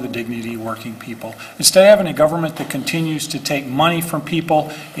restore the dignity of working people. Instead of having a government that continues to take money from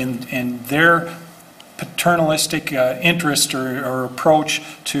people in their paternalistic interest or approach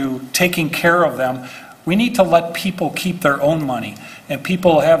to taking care of them, we need to let people keep their own money, and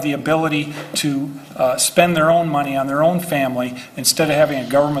people have the ability to spend their own money on their own family instead of having a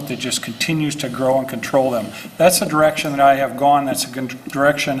government that just continues to grow and control them. That's the direction that I have gone. That's a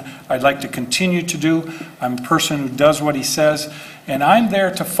direction I'd like to continue to do. I'm a person who does what he says, and I'm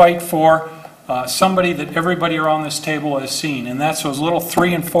there to fight for somebody that everybody around this table has seen, and that's those little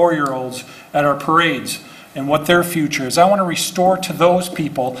 3- and 4-year-olds at our parades and what their future is. I want to restore to those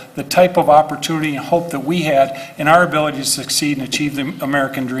people the type of opportunity and hope that we had in our ability to succeed and achieve the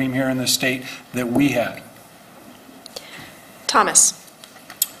American dream here in this state that we had. Thomas.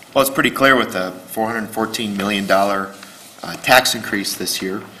 Well, it's pretty clear with the $414 million tax increase this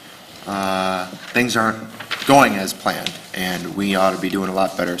year, things aren't going as planned, and we ought to be doing a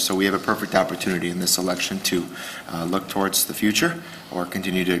lot better. So we have a perfect opportunity in this election to look towards the future or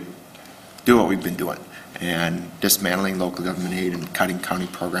continue to do what we've been doing, and dismantling local government aid and cutting county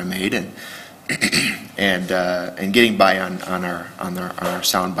program aid and and getting by on our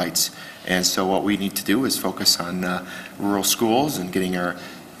sound bites. And so what we need to do is focus on rural schools and getting our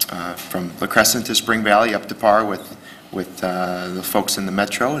from La Crescent to Spring Valley up to par with the folks in the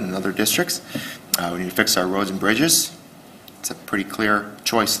metro and in other districts. We need to fix our roads and bridges. It's a pretty clear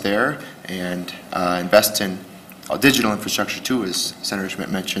choice there, and invest in digital infrastructure too, as Senator Schmidt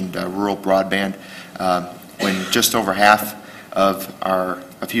mentioned, rural broadband. When just over half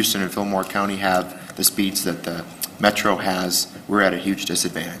of Houston and Fillmore County have the speeds that the metro has, we're at a huge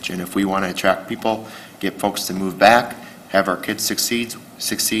disadvantage. And if we want to attract people, get folks to move back, have our kids succeed,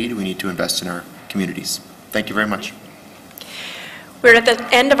 we need to invest in our communities. Thank you very much. We're at the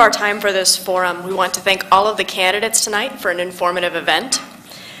end of our time for this forum. We want to thank all of the candidates tonight for an informative event.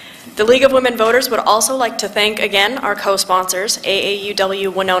 The League of Women Voters would also like to thank again our co-sponsors,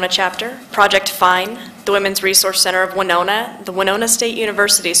 AAUW Winona Chapter, Project FINE, the Women's Resource Center of Winona, the Winona State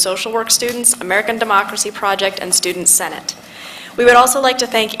University Social Work Students, American Democracy Project, and Student Senate. We would also like to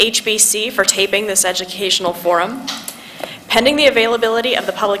thank HBC for taping this educational forum. Pending the availability of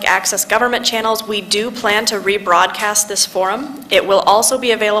the public access government channels, we do plan to rebroadcast this forum. It will also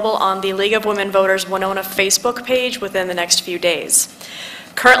be available on the League of Women Voters Winona Facebook page within the next few days.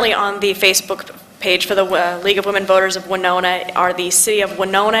 Currently on the Facebook page for the League of Women Voters of Winona are the City of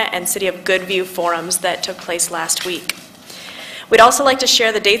Winona and City of Goodview forums that took place last week. We'd also like to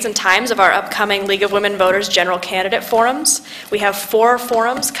share the dates and times of our upcoming League of Women Voters General Candidate Forums. We have 4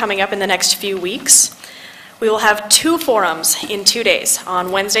 forums coming up in the next few weeks. We will have 2 forums in 2 days.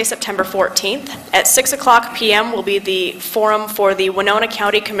 On Wednesday, September 14th, at 6 o'clock p.m. will be the forum for the Winona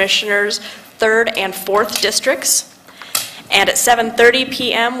County Commissioners' 3rd and 4th districts. And at 7:30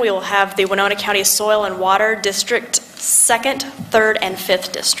 p.m. we will have the Winona County Soil and Water District 2nd, 3rd, and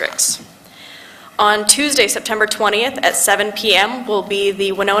 5th districts. On Tuesday, September 20th at 7 p.m. will be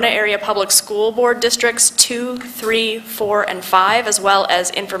the Winona Area Public School Board Districts 2, 3, 4, and 5, as well as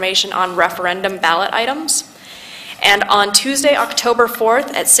information on referendum ballot items. And on Tuesday, October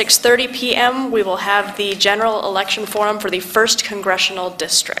 4th at 6:30 p.m. we will have the General Election Forum for the 1st Congressional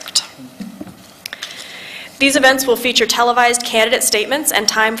District. These events will feature televised candidate statements and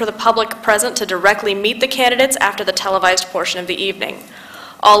time for the public present to directly meet the candidates after the televised portion of the evening.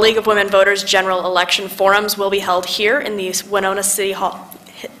 All League of Women Voters general election forums will be held here in the Winona City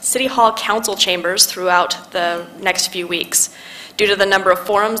Hall Council chambers throughout the next few weeks. Due to the number of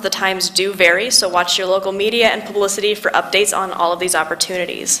forums, the times do vary, so watch your local media and publicity for updates on all of these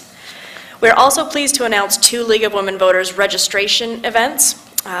opportunities. We are also pleased to announce 2 League of Women Voters registration events.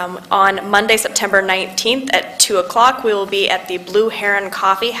 On Monday, September 19th at 2 o'clock, we will be at the Blue Heron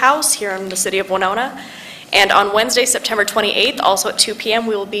Coffee House here in the city of Winona. And on Wednesday, September 28th, also at 2 p.m.,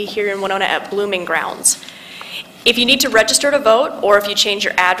 we will be here in Winona at Blooming Grounds. If you need to register to vote, or if you change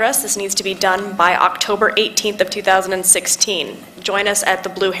your address, this needs to be done by October 18th of 2016. Join us at the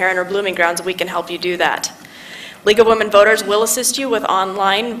Blue Heron or Blooming Grounds and we can help you do that. League of Women Voters will assist you with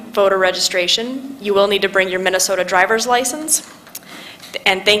online voter registration. You will need to bring your Minnesota driver's license.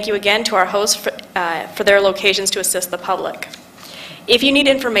 And thank you again to our hosts for their locations to assist the public. If you need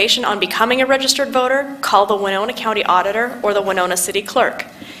information on becoming a registered voter, call the Winona County Auditor or the Winona City Clerk.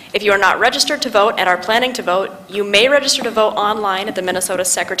 If you are not registered to vote and are planning to vote, you may register to vote online at the Minnesota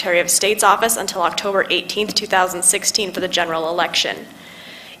Secretary of State's office until October 18, 2016 for the general election.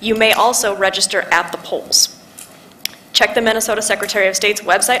 You may also register at the polls. Check the Minnesota Secretary of State's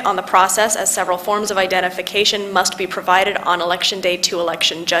website on the process, as several forms of identification must be provided on Election Day to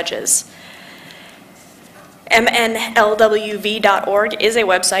election judges. MNLWV.org is a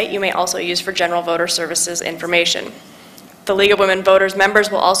website you may also use for general voter services information. The League of Women Voters members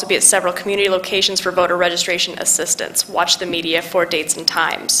will also be at several community locations for voter registration assistance. Watch the media for dates and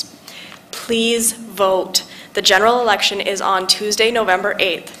times. Please vote. The general election is on Tuesday, November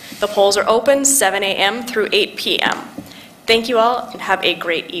 8th. The polls are open 7 a.m. through 8 p.m. Thank you all and have a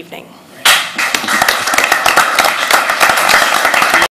great evening.